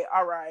say,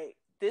 all right,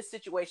 this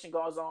situation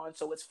goes on,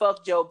 so it's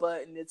fuck Joe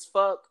Budden, it's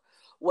fuck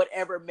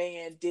whatever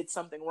man did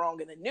something wrong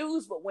in the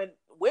news. But when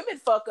women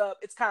fuck up,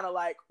 it's kind of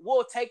like,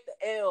 we'll take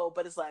the L,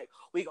 but it's like,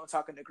 we're going to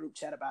talk in the group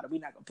chat about it.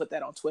 We're not going to put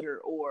that on Twitter,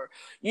 or,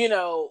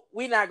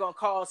 we're not going to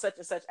call such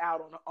and such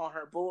out on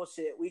her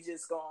bullshit. We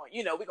just going,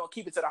 we're going to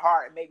keep it to the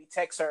heart and maybe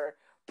text her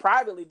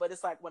privately. But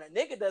it's like, when a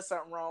nigga does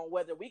something wrong,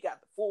 whether we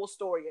got the full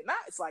story or not,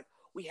 it's like,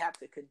 we have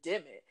to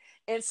condemn it.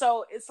 And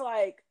so it's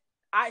like,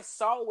 I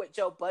saw what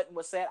Joe Budden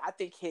was saying. I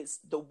think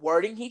the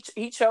wording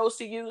he chose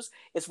to use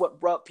is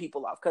what rubbed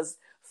people off, because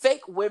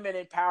fake women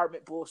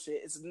empowerment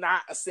bullshit is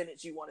not a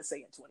sentence you want to say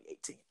in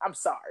 2018. I'm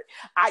sorry.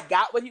 I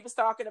got what he was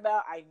talking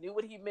about. I knew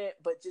what he meant,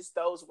 but just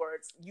those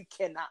words, you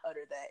cannot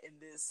utter that in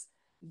this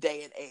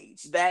day and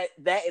age. That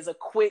is a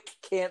quick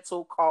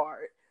cancel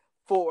card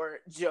for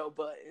Joe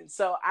Budden.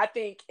 So I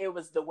think it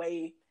was the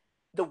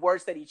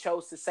words that he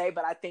chose to say,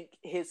 but I think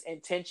his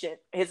intention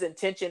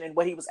and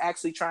what he was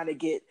actually trying to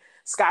get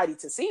Scotty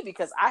to see,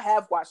 because I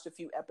have watched a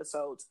few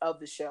episodes of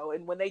the show,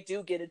 and when they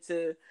do get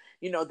into,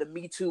 the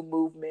Me Too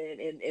movement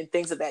and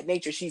things of that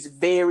nature, she's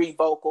very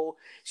vocal.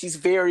 She's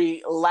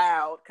very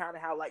loud, kind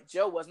of how like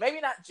Joe was.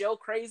 Maybe not Joe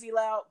crazy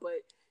loud,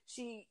 but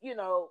she,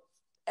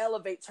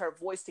 elevates her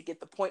voice to get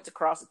the point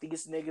across that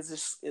these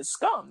niggas is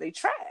scum. They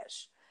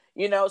trash,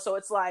 So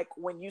it's like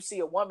when you see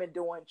a woman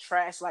doing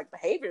trash-like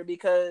behavior,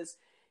 because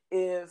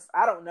if,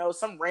 I don't know,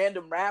 some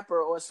random rapper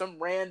or some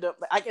random,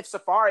 like if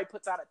Safari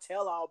puts out a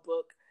tell-all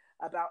book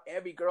about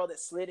every girl that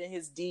slid in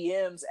his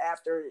DMs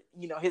after,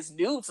 his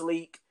nudes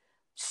leak,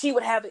 she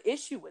would have an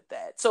issue with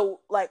that. So,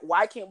 like,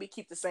 why can't we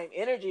keep the same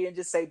energy and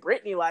just say,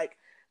 Britney, like,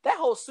 that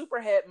whole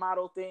superhead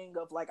model thing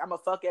of, like, I'm gonna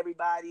fuck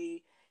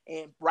everybody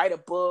and write a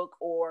book,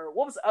 or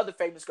what was the other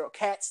famous girl?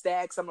 Cat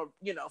Stacks, I'm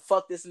gonna,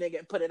 fuck this nigga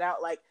and put it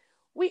out. Like,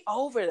 we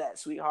over that,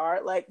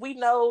 sweetheart. Like, we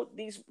know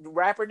these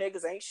rapper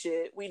niggas ain't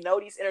shit. We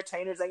know these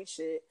entertainers ain't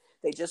shit.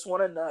 They just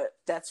want to nut.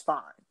 That's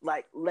fine.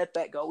 Like, let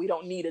that go. We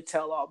don't need a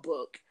tell-all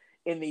book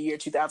in the year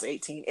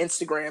 2018.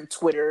 Instagram,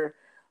 Twitter,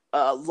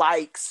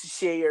 likes,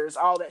 shares,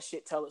 all that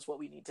shit tell us what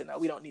we need to know.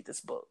 We don't need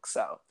this book.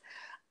 So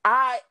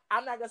I'm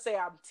not gonna say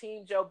I'm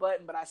team Joe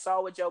Budden, but I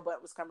saw where Joe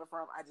Budden was coming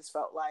from. I just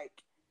felt like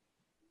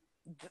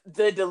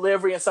the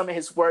delivery and some of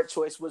his word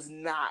choice was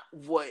not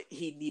what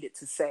he needed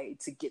to say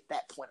to get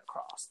that point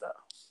across, though.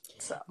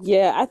 So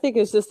yeah, I think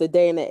it's just the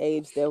day and the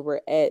age that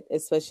we're at,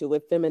 especially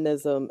with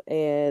feminism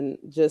and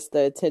just the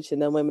attention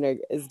that women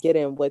is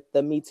getting with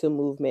the Me Too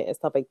movement and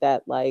stuff like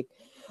that. Like,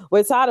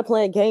 we're tired of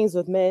playing games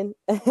with men.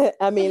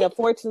 I mean,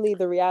 unfortunately,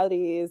 the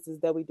reality is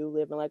that we do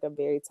live in like a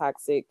very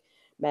toxic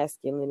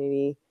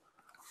masculinity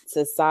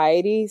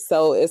society.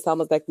 So it's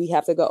almost like we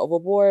have to go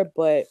overboard,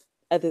 but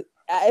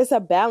it's a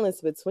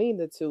balance between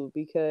the two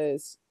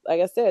because, like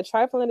I said,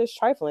 trifling is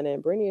trifling,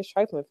 and Brittany is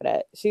trifling for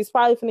that. She's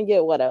probably going to get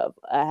a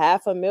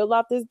 $500,000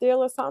 off this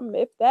deal or something,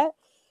 if that.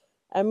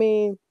 I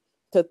mean,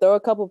 to throw a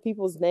couple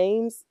people's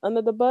names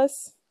under the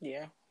bus.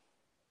 Yeah.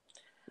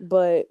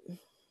 But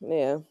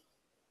yeah.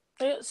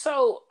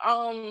 So,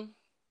 I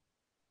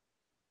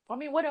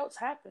mean, what else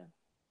happened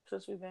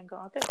since we've been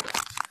gone?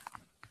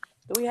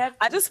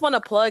 I just want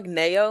to plug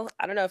Nayo.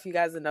 I don't know if you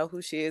guys know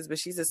who she is, but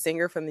she's a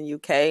singer from the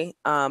UK.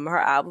 Her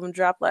album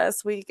dropped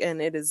last week,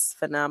 and it is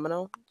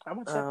phenomenal.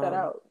 I'm gonna check that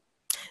out.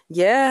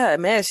 Yeah,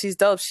 man, she's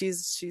dope.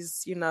 She's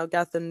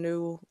got the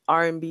new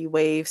R&B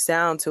wave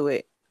sound to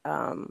it.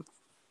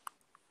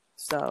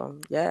 So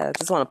yeah, I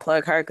just want to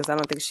plug her because I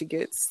don't think she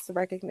gets the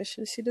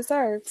recognition she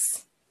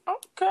deserves.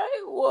 Okay,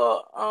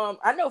 well,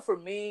 I know for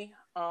me,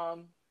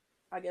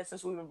 I guess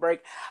since we've been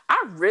break,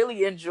 I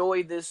really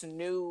enjoyed this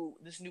new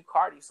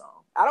Cardi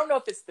song. I don't know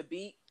if it's the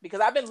beat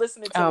because I've been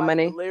listening to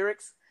the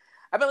lyrics.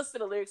 I've been listening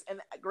to the lyrics, and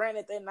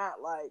granted, they're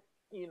not like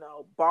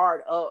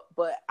barred up,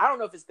 but I don't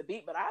know if it's the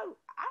beat. But I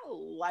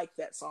like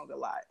that song a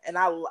lot, and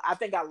I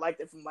think I liked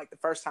it from like the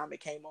first time it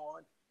came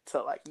on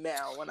to like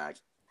now when I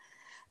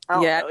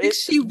think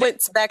she went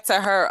back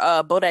to her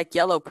Bodak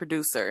Yellow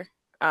producer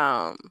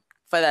for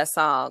that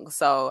song.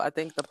 So I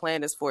think the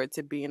plan is for it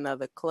to be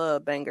another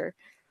club banger.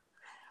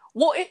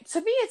 Well,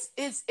 to me,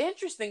 it's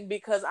interesting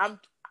because I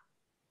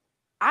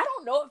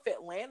don't know if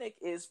Atlantic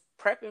is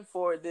prepping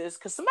for this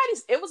because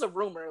it was a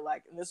rumor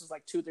and this was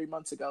like 2-3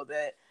 months ago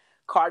that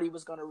Cardi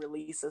was going to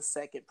release a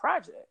second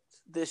project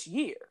this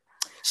year.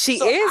 She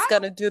is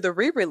going to do the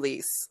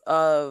re-release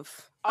of.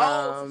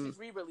 So she's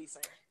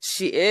re-releasing.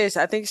 She is.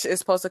 I think it's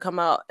supposed to come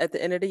out at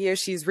the end of the year.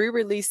 She's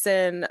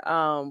re-releasing.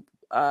 What's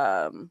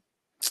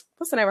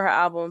the name of her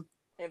album?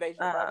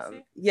 Invasion of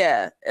Privacy?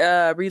 Yeah,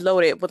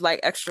 Reloaded with like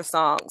extra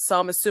songs. So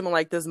I'm assuming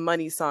like this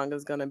Money song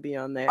is gonna be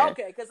on there.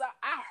 Okay, because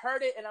I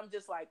heard it and I'm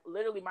just like,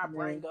 literally my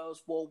brain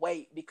goes, well,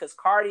 wait, because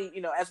Cardi,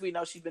 as we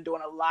know, she's been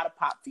doing a lot of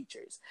pop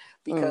features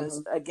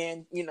because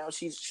again,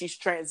 she's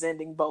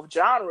transcending both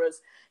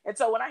genres. And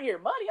so when I hear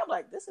Money, I'm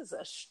like, this is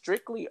a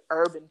strictly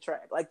urban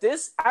track. Like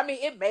this, I mean,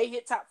 it may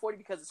hit top 40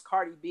 because it's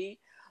Cardi B,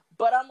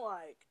 but I'm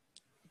like,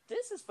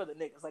 this is for the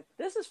niggas. Like,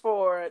 this is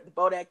for the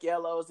Bodak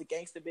Yellows, the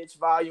Gangsta Bitch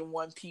Volume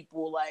 1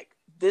 people. Like,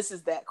 this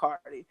is that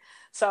Cardi.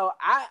 So,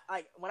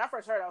 when I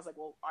first heard it, I was like,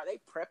 well, are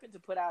they prepping to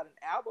put out an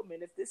album?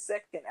 And if this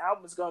second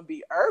album is going to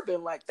be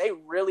urban, like, they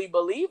really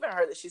believe in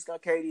her that she's going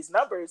to carry these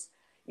numbers,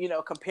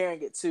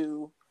 comparing it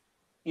to,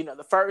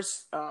 the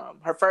first,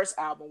 her first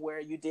album where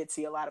you did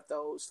see a lot of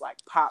those, like,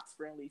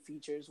 pop-friendly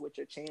features, which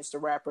are Chance the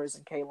Rappers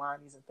and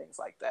K-Lani's and things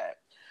like that.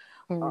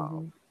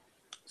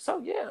 So,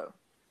 yeah.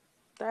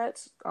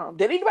 That's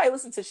did anybody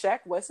listen to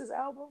Shaq West's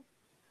album?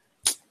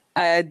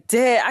 I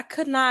did. I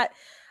could not.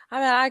 I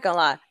mean, I ain't gonna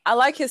lie. I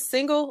like his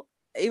single,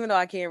 even though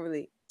I can't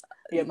really.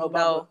 Yeah,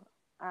 Mo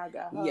I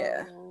got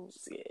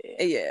hoes.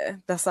 Yeah.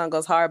 That song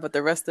goes hard, but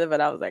the rest of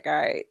it, I was like, all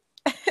right,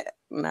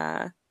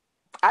 nah.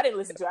 I didn't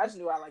listen to it. I just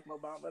knew I liked Mo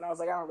Bamba, and I was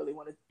like, I don't really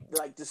want to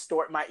like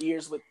distort my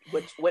ears with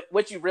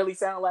what you really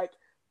sound like.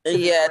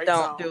 Yeah,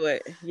 don't do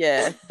it.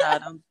 Yeah,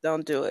 no,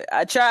 don't do it.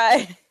 I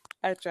tried,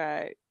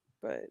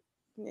 but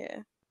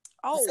yeah.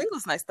 Oh, the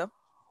single's nice though.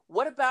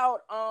 What about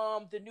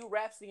the new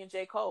Rhapsody and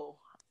J. Cole?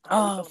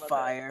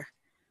 Fire!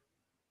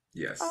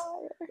 Yes,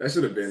 fire. That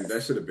should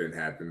have been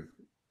happened.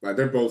 Like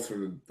they're both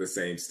from the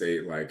same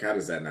state. Like how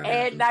does that not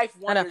happen? And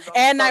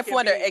Knife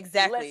Wonder,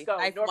 exactly. Let's go.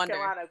 Knife North Wonder.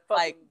 Carolina,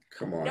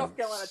 come on. North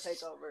Carolina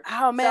take over.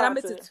 Oh man, I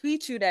meant to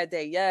tweet you that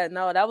day. Yeah,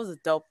 no, that was a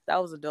dope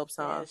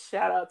song. Yeah,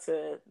 shout out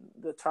to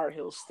the Tar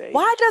Heel State.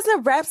 Why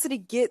doesn't Rhapsody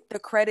get the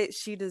credit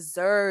she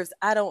deserves?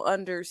 I don't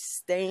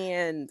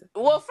understand.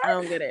 Well, I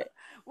don't get it.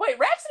 Wait,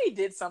 Rhapsody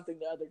did something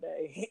the other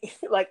day,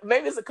 like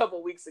maybe it's a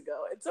couple weeks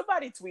ago, and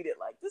somebody tweeted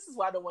like, "This is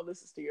why no one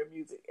listens to your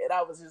music," and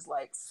I was just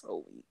like,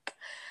 so weak.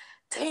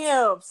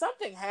 Damn,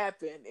 something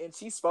happened, and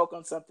she spoke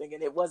on something,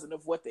 and it wasn't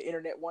of what the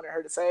internet wanted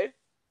her to say,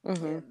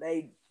 and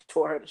they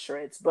tore her to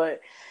shreds.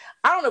 But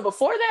I don't know.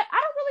 Before that, I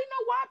don't really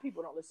know why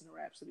people don't listen to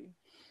Rhapsody.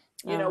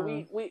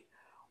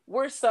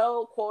 We're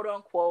so quote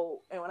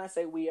unquote, and when I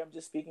say we, I'm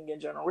just speaking in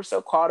general. We're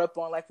so caught up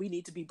on like we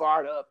need to be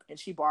barred up, and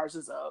she bars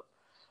us up.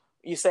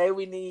 You say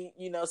we need,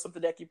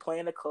 something that can play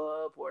in a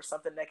club or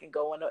something that can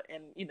go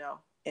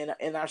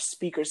in our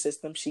speaker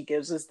system. She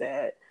gives us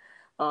that.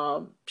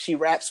 She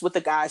raps with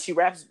the guys. She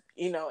raps,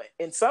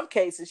 in some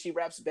cases, she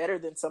raps better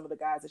than some of the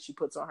guys that she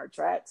puts on her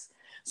tracks.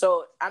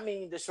 So, I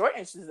mean, the short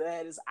answer to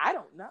that is I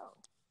don't know.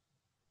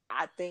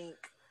 I think,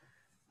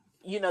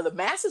 the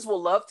masses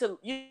will love to,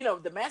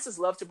 the masses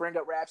love to bring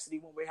up Rhapsody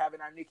when we're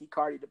having our Nicki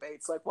Cardi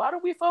debates. Like, why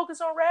don't we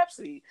focus on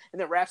Rhapsody?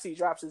 And then Rhapsody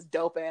drops this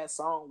dope ass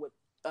song with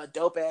a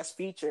dope ass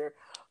feature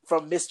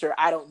from Mr.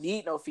 I Don't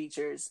Need No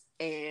Features,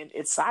 and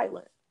it's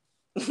silent.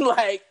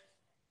 Like,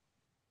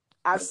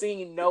 I've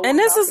seen no. And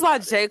this is why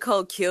J.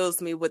 Cole kills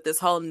me with this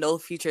whole no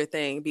feature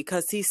thing,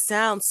 because he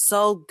sounds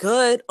so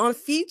good on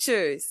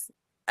features.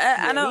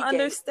 I don't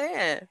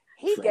understand.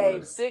 He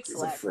gave 6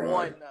 Lack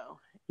one though.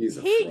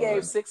 He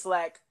gave 6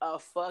 Lack a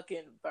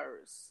fucking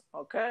verse.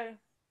 Okay.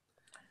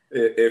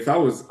 If I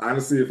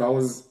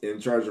was in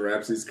charge of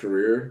Rhapsody's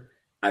career,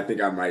 I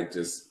think I might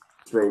just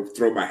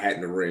throw my hat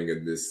in the ring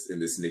in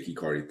this Nicki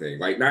Cardi thing.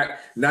 Like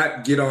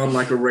not get on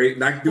like a rate.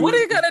 Not do. What are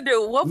you gonna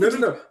do?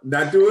 No.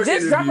 Not do it.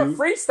 Just drop a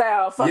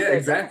freestyle. Yeah,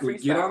 exactly.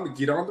 Get on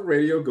the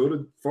radio. Go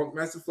to Funk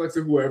Master Flex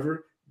or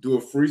whoever. Do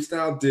a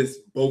freestyle. Diss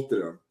both of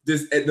them.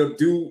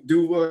 Do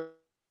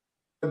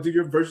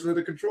your version of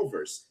the Control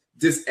verse.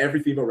 Diss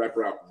every female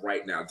rapper out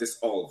right now. Diss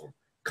all of them.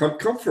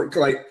 Come for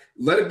like.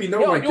 Let it be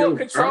known. Do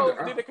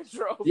the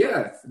Control.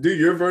 Yeah, do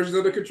your version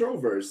of the Control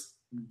verse.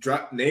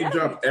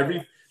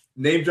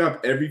 Name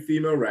drop every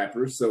female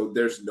rapper, so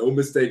there's no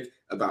mistake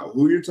about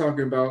who you're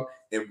talking about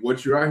and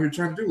what you're out here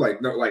trying to do. Like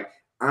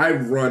I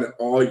run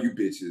all you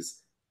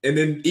bitches, and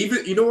then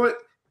even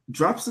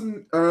drop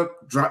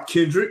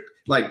Kendrick,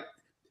 like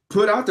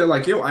put out there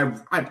like, yo,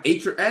 I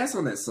ate your ass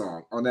on that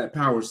song, on that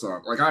Power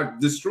song, like I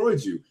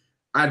destroyed you.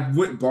 I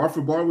went bar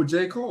for bar with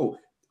J. Cole.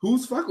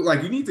 Who's fucking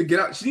like you need to get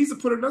out? She needs to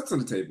put her nuts on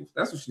the table.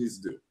 That's what she needs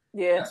to do.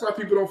 Yeah, that's why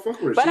people don't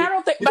fuck with her. But I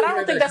don't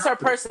think that's her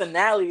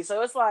personality.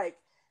 So it's like.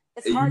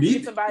 It's hard to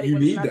get somebody. You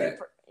need that.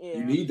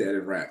 You need that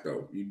in rap,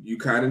 though. You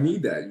kind of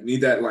need that. You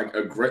need that, like,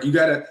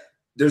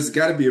 there's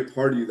got to be a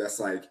part of you that's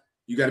like,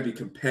 you got to be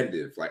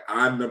competitive. Like,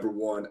 I'm number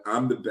one.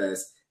 I'm the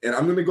best. And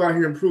I'm going to go out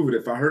here and prove it.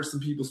 If I hurt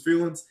some people's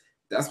feelings,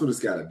 that's what it's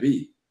got to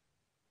be.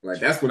 Like,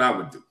 that's what I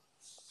would do.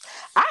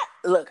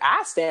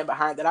 I stand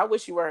behind that. I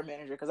wish you were a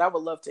manager because I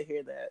would love to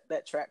hear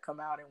that track come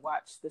out and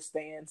watch the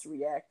stands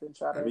react and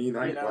try to.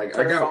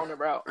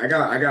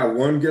 I got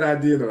one good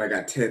idea, and then I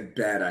got 10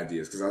 bad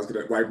ideas because I was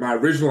gonna my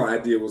original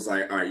idea was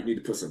like, all right, you need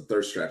to put some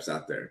thirst traps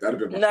out there. That'd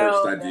have been my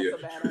first idea.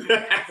 That's a bad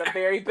idea. That's a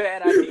very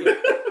bad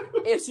idea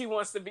if she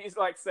wants to be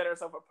like set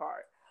herself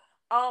apart.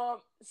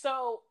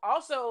 So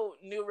also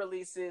new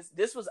releases.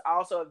 This was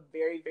also a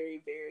very,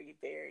 very, very,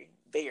 very,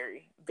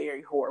 very,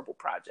 very horrible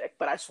project,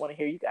 but I just want to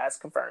hear you guys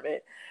confirm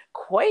it.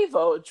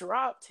 Quavo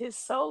dropped his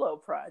solo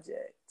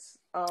project.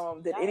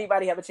 Did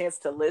anybody have a chance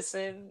to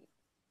listen?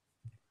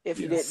 If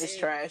you didn't, it's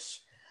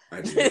trash.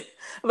 I did.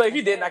 Like if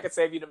you didn't, I could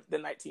save you the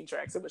 19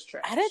 tracks. It was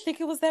trash. I didn't think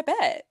it was that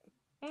bad.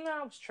 No,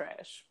 it was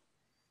trash.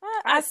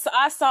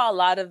 I saw a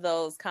lot of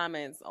those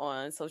comments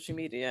on social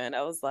media, and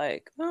I was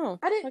like, "Oh,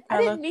 I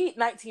didn't need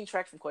 19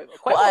 tracks from Quavo."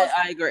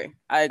 I agree.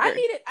 I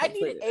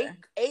needed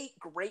eight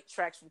great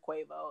tracks from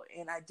Quavo,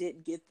 and I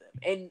didn't get them.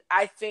 And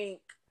I think,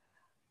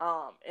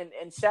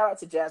 and shout out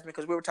to Jasmine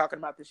because we were talking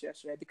about this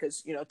yesterday.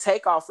 Because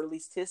Takeoff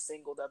released his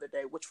single the other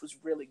day, which was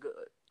really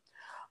good.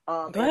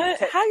 But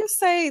how you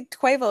say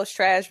Quavo's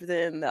trash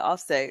within the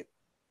Offset?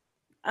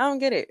 I don't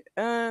get it.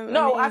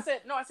 I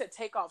said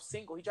Takeoff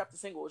single. He dropped the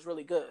single. It was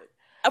really good.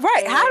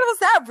 Right. How was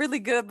that really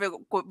good,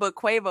 but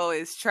Quavo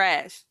is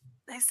trash?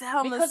 They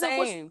sound the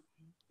same.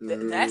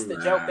 That's the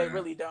joke. They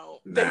really don't.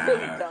 They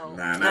really don't.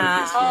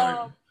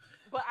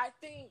 But I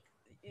think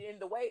in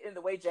the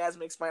way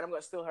Jasmine explained, I'm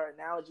going to steal her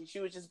analogy. She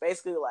was just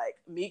basically like,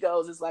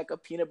 Migos is like a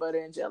peanut butter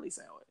and jelly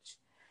sandwich.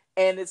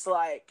 And it's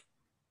like,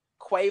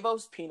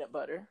 Quavo's peanut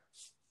butter,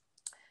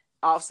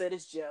 Offset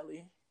is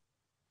jelly,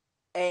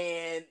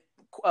 and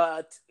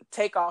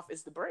Takeoff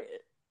is the bread.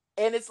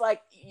 And it's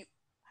like,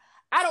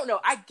 I don't know.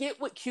 I get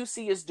what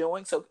QC is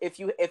doing. So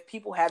if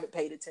people haven't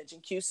paid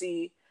attention,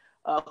 QC,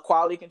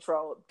 quality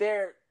control,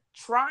 they're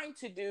trying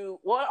to do,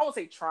 well, I won't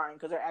say trying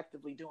because they're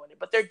actively doing it,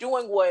 but they're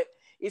doing what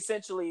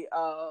essentially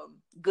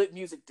Good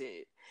Music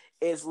did,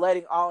 is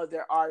letting all of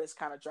their artists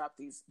kind of drop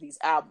these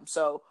albums.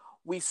 So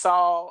we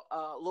saw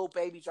Lil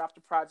Baby drop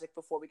the project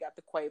before we got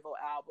the Quavo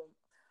album.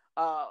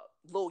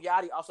 Lil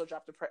Yachty also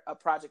dropped a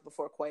project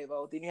before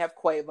Quavo. Then you have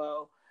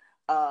Quavo.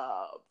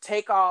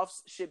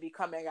 Takeoffs should be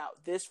coming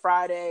out this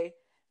Friday.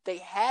 They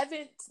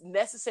haven't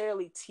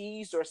necessarily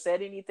teased or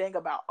said anything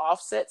about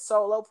Offset's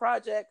solo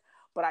project,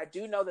 but I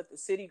do know that the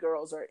City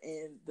Girls are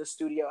in the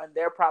studio, and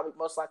they're probably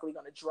most likely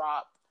going to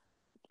drop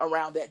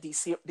around that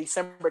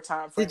December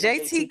time. Did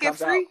JT get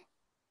free?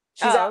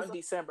 She's out in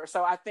December,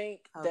 so I think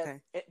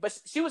but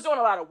she was doing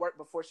a lot of work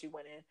before she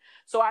went in.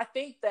 So I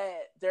think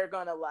that they're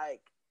going to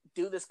like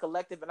do this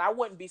collective, and I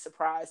wouldn't be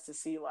surprised to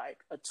see like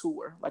a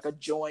tour, like a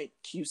joint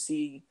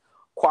QC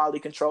quality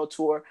control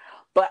tour.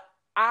 But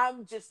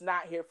I'm just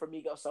not here for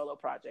Migos solo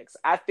projects.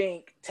 I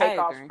think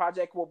Takeoff's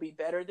project will be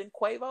better than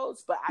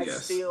Quavo's, but I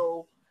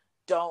still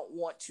don't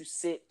want to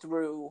sit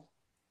through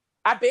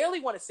I barely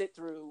want to sit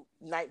through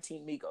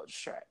 19 Migos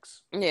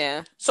tracks.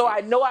 Yeah. So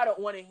I know I don't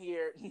want to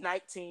hear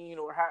 19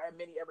 or however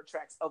many ever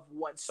tracks of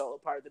one solo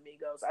part of the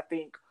Migos. I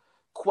think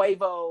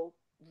Quavo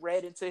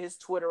read into his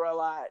Twitter a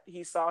lot.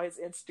 He saw his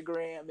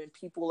Instagram and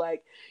people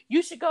like,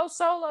 you should go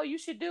solo, you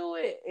should do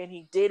it. And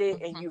he did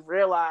it, and you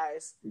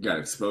realize You got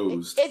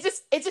exposed. it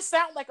just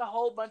sounded like a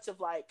whole bunch of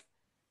like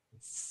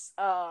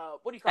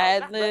what do you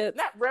call it?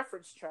 Not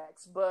reference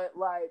tracks, but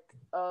like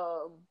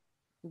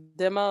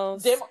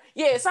demos.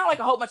 Yeah, it sounded like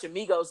a whole bunch of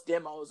Migos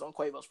demos on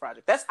Quavo's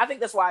project. I think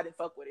that's why I didn't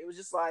fuck with it. It was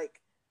just like,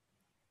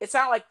 it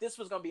sounded like this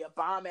was gonna be a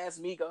bomb ass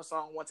Migos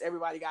song once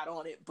everybody got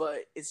on it,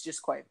 but it's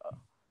just Quavo.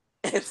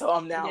 And so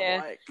I'm now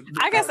like,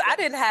 I guess I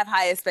didn't have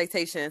high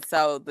expectations,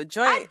 so the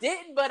joint I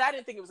didn't, but I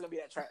didn't think it was gonna be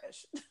that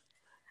trash.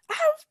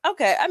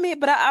 Okay, I mean,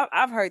 but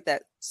I've heard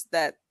that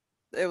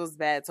it was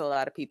bad to a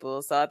lot of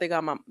people, so I think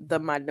I'm the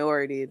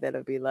minority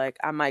that'll be like,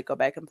 I might go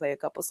back and play a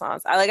couple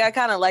songs. I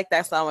kind of like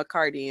that song with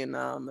Cardi and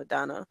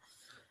Madonna.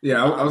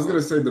 Yeah, I was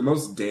gonna say the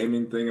most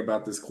damning thing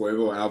about this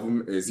Quavo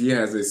album is he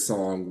has a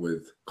song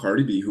with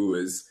Cardi B, who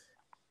is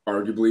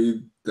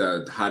arguably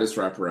the hottest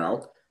rapper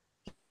out.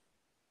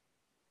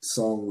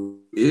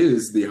 Song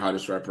is the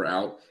hottest rapper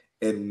out,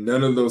 and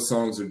none of those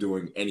songs are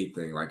doing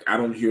anything. Like, I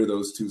don't hear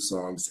those two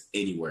songs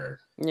anywhere.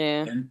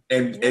 Yeah.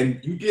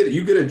 And you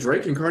get a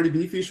Drake and Cardi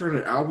B feature on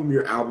an album,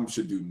 your album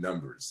should do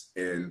numbers,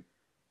 and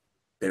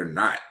they're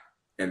not.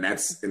 And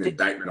that's an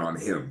indictment on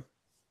him.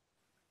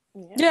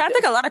 Yeah, I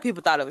think a lot of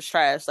people thought it was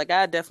trash. Like,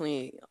 I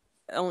definitely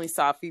only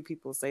saw a few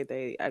people say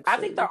they actually... I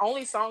think the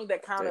only song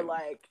that kind of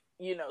like,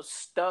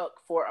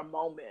 stuck for a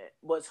moment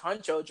was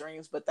Huncho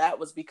Dreams, but that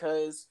was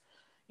because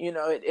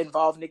it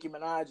involved Nicki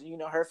Minaj,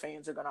 and her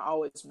fans are gonna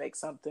always make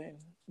something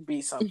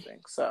be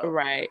something. So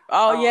right.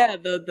 Oh yeah,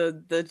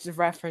 the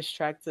reference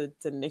track to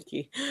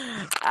Nicki.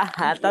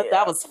 I thought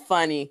that was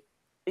funny.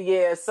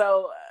 Yeah.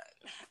 So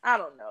I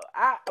don't know.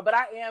 But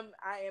I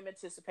am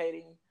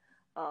anticipating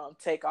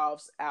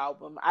Takeoff's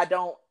album. I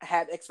don't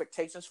have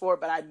expectations for it,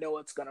 but I know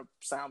it's gonna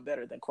sound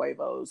better than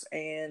Quavo's,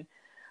 and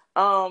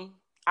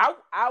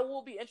I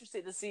will be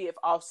interested to see if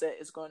Offset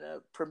is gonna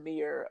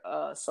premiere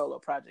a solo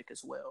project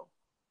as well.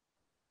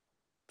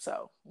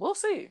 So we'll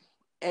see.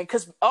 And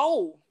because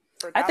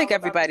I think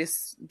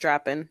everybody's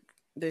dropping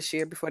this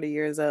year before the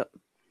year is up.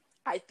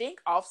 I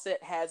think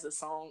Offset has a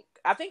song.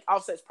 I think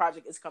Offset's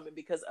project is coming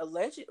because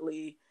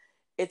allegedly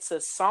it's a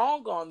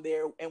song on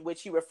there in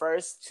which he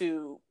refers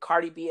to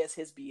Cardi B as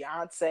his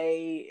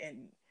Beyonce,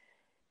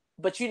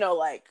 but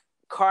like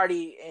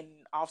Cardi and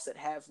Offset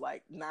have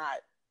like not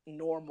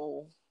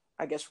normal,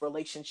 I guess,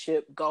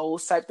 relationship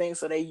goals type thing.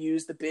 So they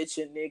use the bitch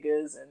and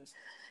niggas, and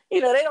they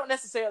don't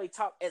necessarily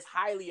talk as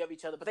highly of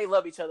each other, but they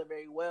love each other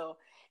very well.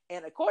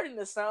 And according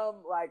to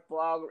some like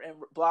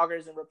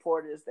bloggers and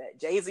reporters, that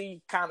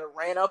Jay-Z kind of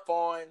ran up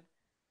on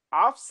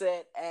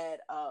Offset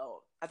at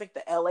I think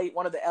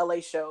one of the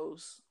LA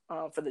shows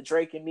for the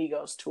Drake and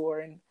Migos tour,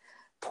 and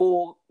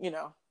pulled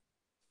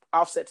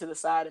Offset to the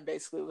side and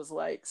basically was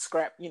like,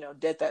 scrap,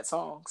 dead that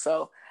song.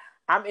 So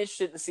I'm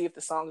interested to see if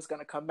the song is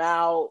going to come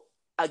out.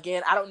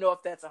 Again, I don't know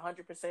if that's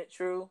 100%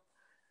 true.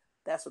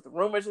 That's what the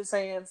rumors are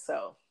saying.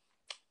 So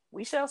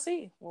we shall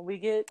see when we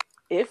get,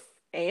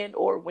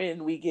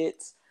 when we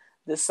get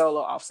this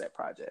solo Offset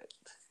project.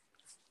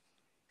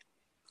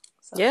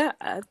 So, yeah,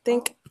 I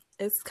think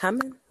it's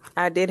coming.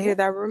 I did hear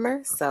that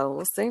rumor, so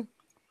we'll see.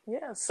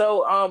 Yeah.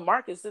 So,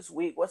 Marcus, this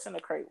week, what's in the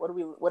crate?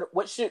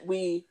 What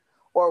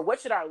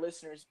should our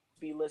listeners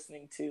be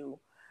listening to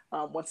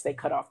once they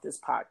cut off this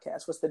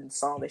podcast? What's the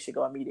song they should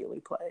go immediately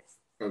play?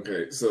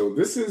 Okay, so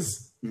this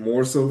is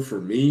more so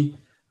for me.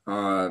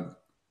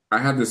 I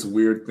have this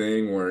weird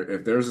thing where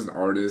if there's an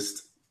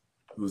artist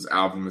whose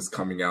album is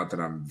coming out that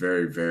I'm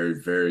very, very,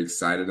 very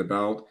excited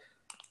about,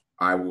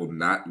 I will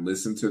not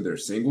listen to their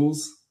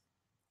singles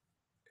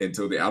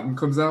until the album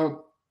comes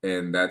out.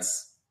 And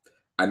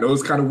I know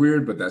it's kind of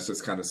weird, but that's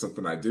just kind of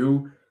something I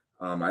do.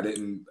 I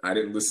didn't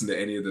listen to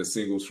any of the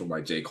singles from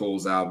like J.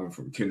 Cole's album,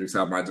 from Kendrick's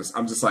album.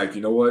 I'm just like,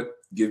 you know what?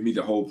 Give me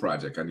the whole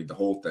project. I need the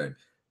whole thing.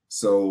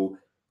 So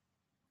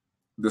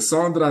the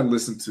song that I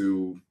listened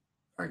to,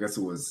 I guess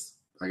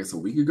a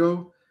week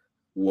ago,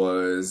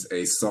 was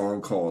a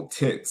song called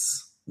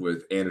Tense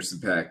with Anderson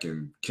 .Paak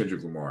and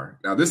Kendrick Lamar.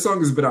 Now, this song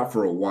has been out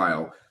for a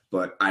while,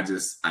 but I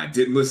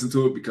didn't listen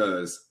to it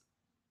because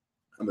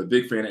I'm a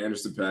big fan of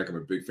Anderson .Paak. I'm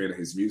a big fan of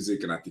his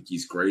music, and I think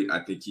he's great.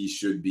 I think he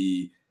should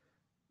be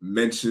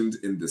mentioned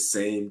in the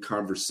same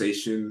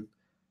conversation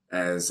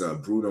as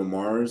Bruno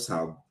Mars,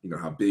 how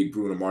big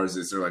Bruno Mars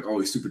is. They're like, oh,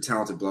 he's super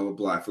talented, blah, blah,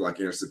 blah. I feel like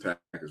Anderson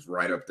 .Paak is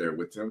right up there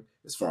with him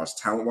as far as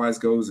talent-wise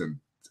goes and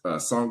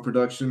song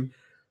production.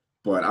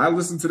 But I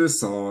listened to this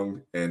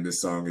song, and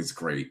this song is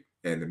great.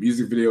 And the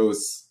music video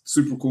is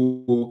super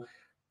cool.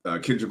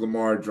 Kendrick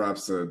Lamar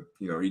drops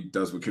he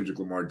does what Kendrick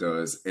Lamar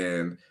does.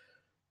 And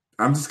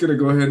I'm just going to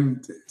go ahead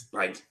and,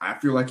 I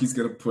feel like he's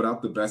going to put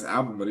out the best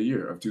album of the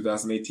year of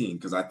 2018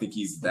 because I think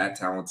he's that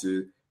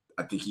talented.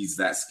 I think he's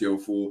that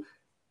skillful.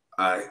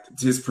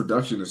 His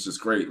production is just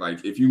great.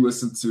 Like, if you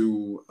listen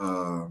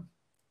to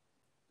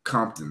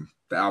Compton,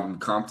 the album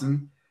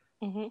Compton,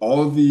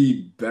 all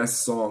the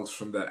best songs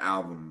from that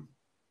album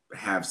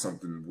have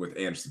something with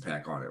Anderson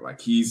 .Paak on it.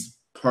 Like he's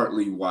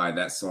partly why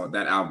that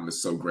album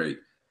is so great.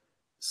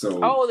 So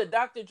the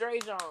Dr. Dre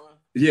John.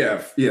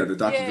 Yeah, the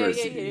Dr. Dre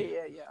Yeah, CD.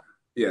 yeah.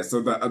 Yeah, so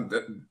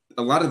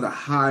a lot of the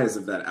highs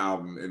of that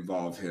album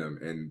involve him,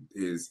 and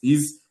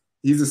he's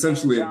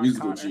essentially a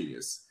musical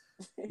genius.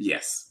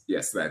 Yes,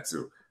 that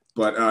too.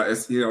 But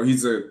it's,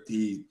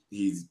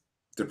 he's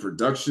the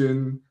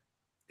production.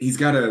 He's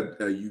got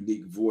a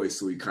unique voice,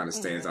 so he kind of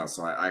stands out.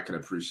 So I can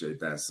appreciate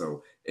that.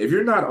 So if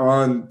you're not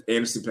on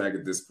Anderson .Paak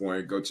at this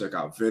point, go check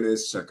out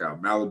Venice, check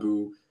out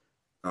Malibu.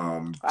 I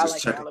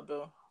like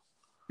Malibu.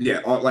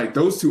 Yeah, like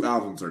those two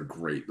albums are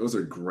great. Those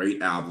are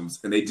great albums,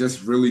 and they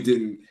just really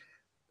didn't.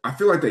 I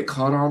feel like they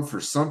caught on for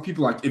some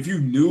people. Like if you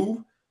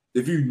knew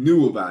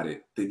about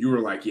it, then you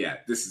were like, yeah,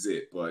 this is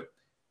it. But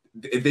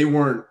if they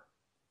weren't,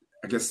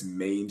 I guess,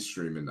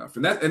 mainstream enough,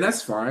 and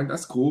that's fine,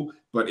 that's cool.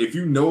 But if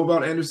you know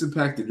about Anderson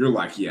 .Paak, then you're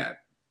like, yeah,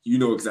 you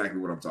know exactly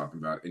what I'm talking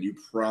about, and you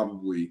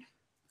probably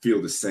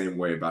feel the same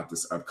way about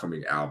this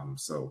upcoming album.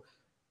 So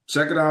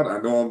check it out. I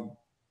know I'm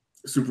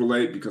super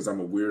late because I'm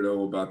a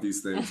weirdo about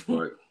these things,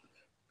 but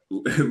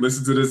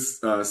listen to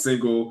this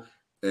single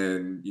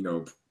and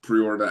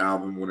pre-order the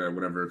album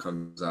whenever it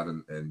comes out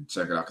and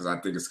check it out, because I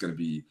think it's going to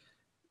be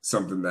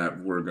something that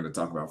we're going to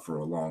talk about for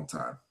a long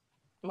time.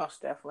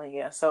 Most definitely,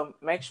 yeah. So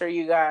make sure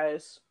you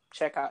guys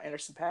check out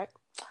Anderson .Paak.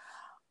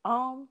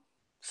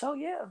 So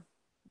yeah,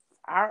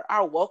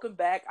 our welcome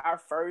back, our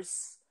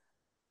first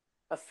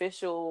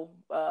official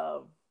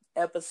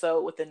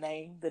episode with the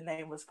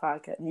Nameless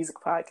Podcast, music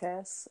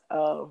podcast.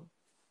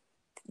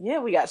 Yeah,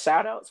 we got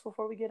shout outs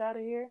before we get out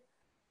of here.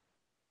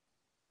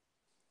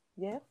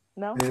 Yeah.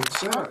 No. And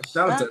shout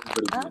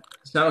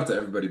out to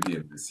everybody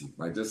being busy.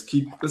 Like let's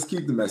keep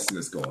the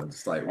messiness going.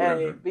 Just like whatever.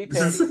 Hey, be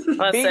petty.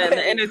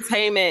 The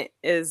entertainment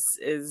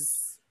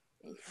is.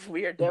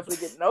 We are definitely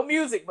getting no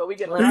music, but we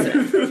get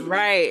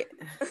right.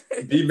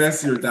 Be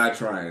messy or die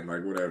trying,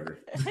 like whatever.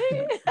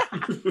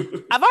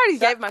 I've already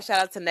gave my shout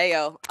out to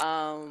Nao.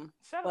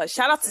 But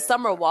shout out to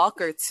Summer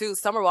Walker too.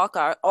 Summer Walker.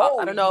 I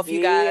don't know if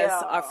you guys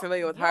are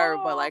familiar with her,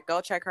 but like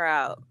go check her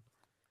out.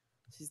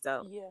 She's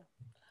dope. Yeah.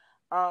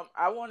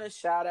 I want to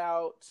shout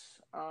out,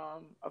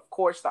 of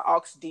course, the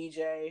Aux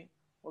DJ.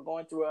 We're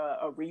going through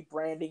a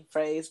rebranding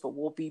phase, but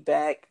we'll be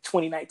back.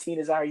 2019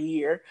 is our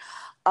year.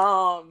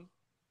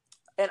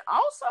 And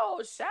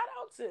also, shout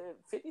out to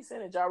 50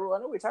 Cent and Ja Rule. I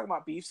know we're talking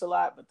about beefs a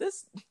lot, but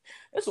this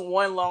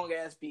one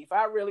long-ass beef.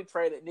 I really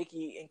pray that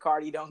Nicki and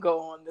Cardi don't go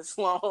on this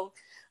long,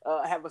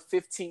 have a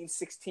 15,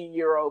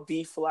 16-year-old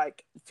beef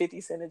like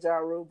 50 Cent and Ja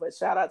Rule. But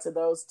shout out to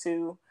those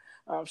two.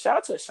 Shout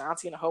out to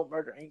Ashanti and the whole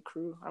Murder Inc.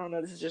 crew. I don't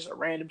know, this is just a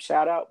random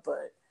shout out,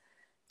 but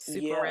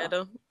super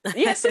random.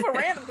 Yeah, super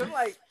random.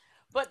 Cause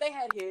but they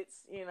had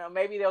hits.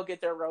 Maybe they'll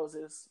get their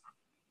roses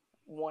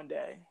one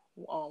day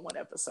on one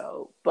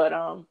episode. But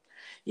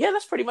yeah,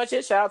 that's pretty much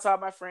it. Shout out to all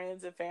my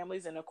friends and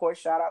families, and of course,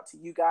 shout out to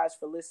you guys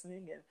for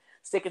listening and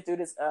sticking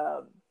through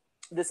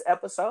this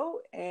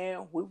episode.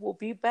 And we will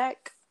be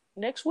back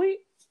next week.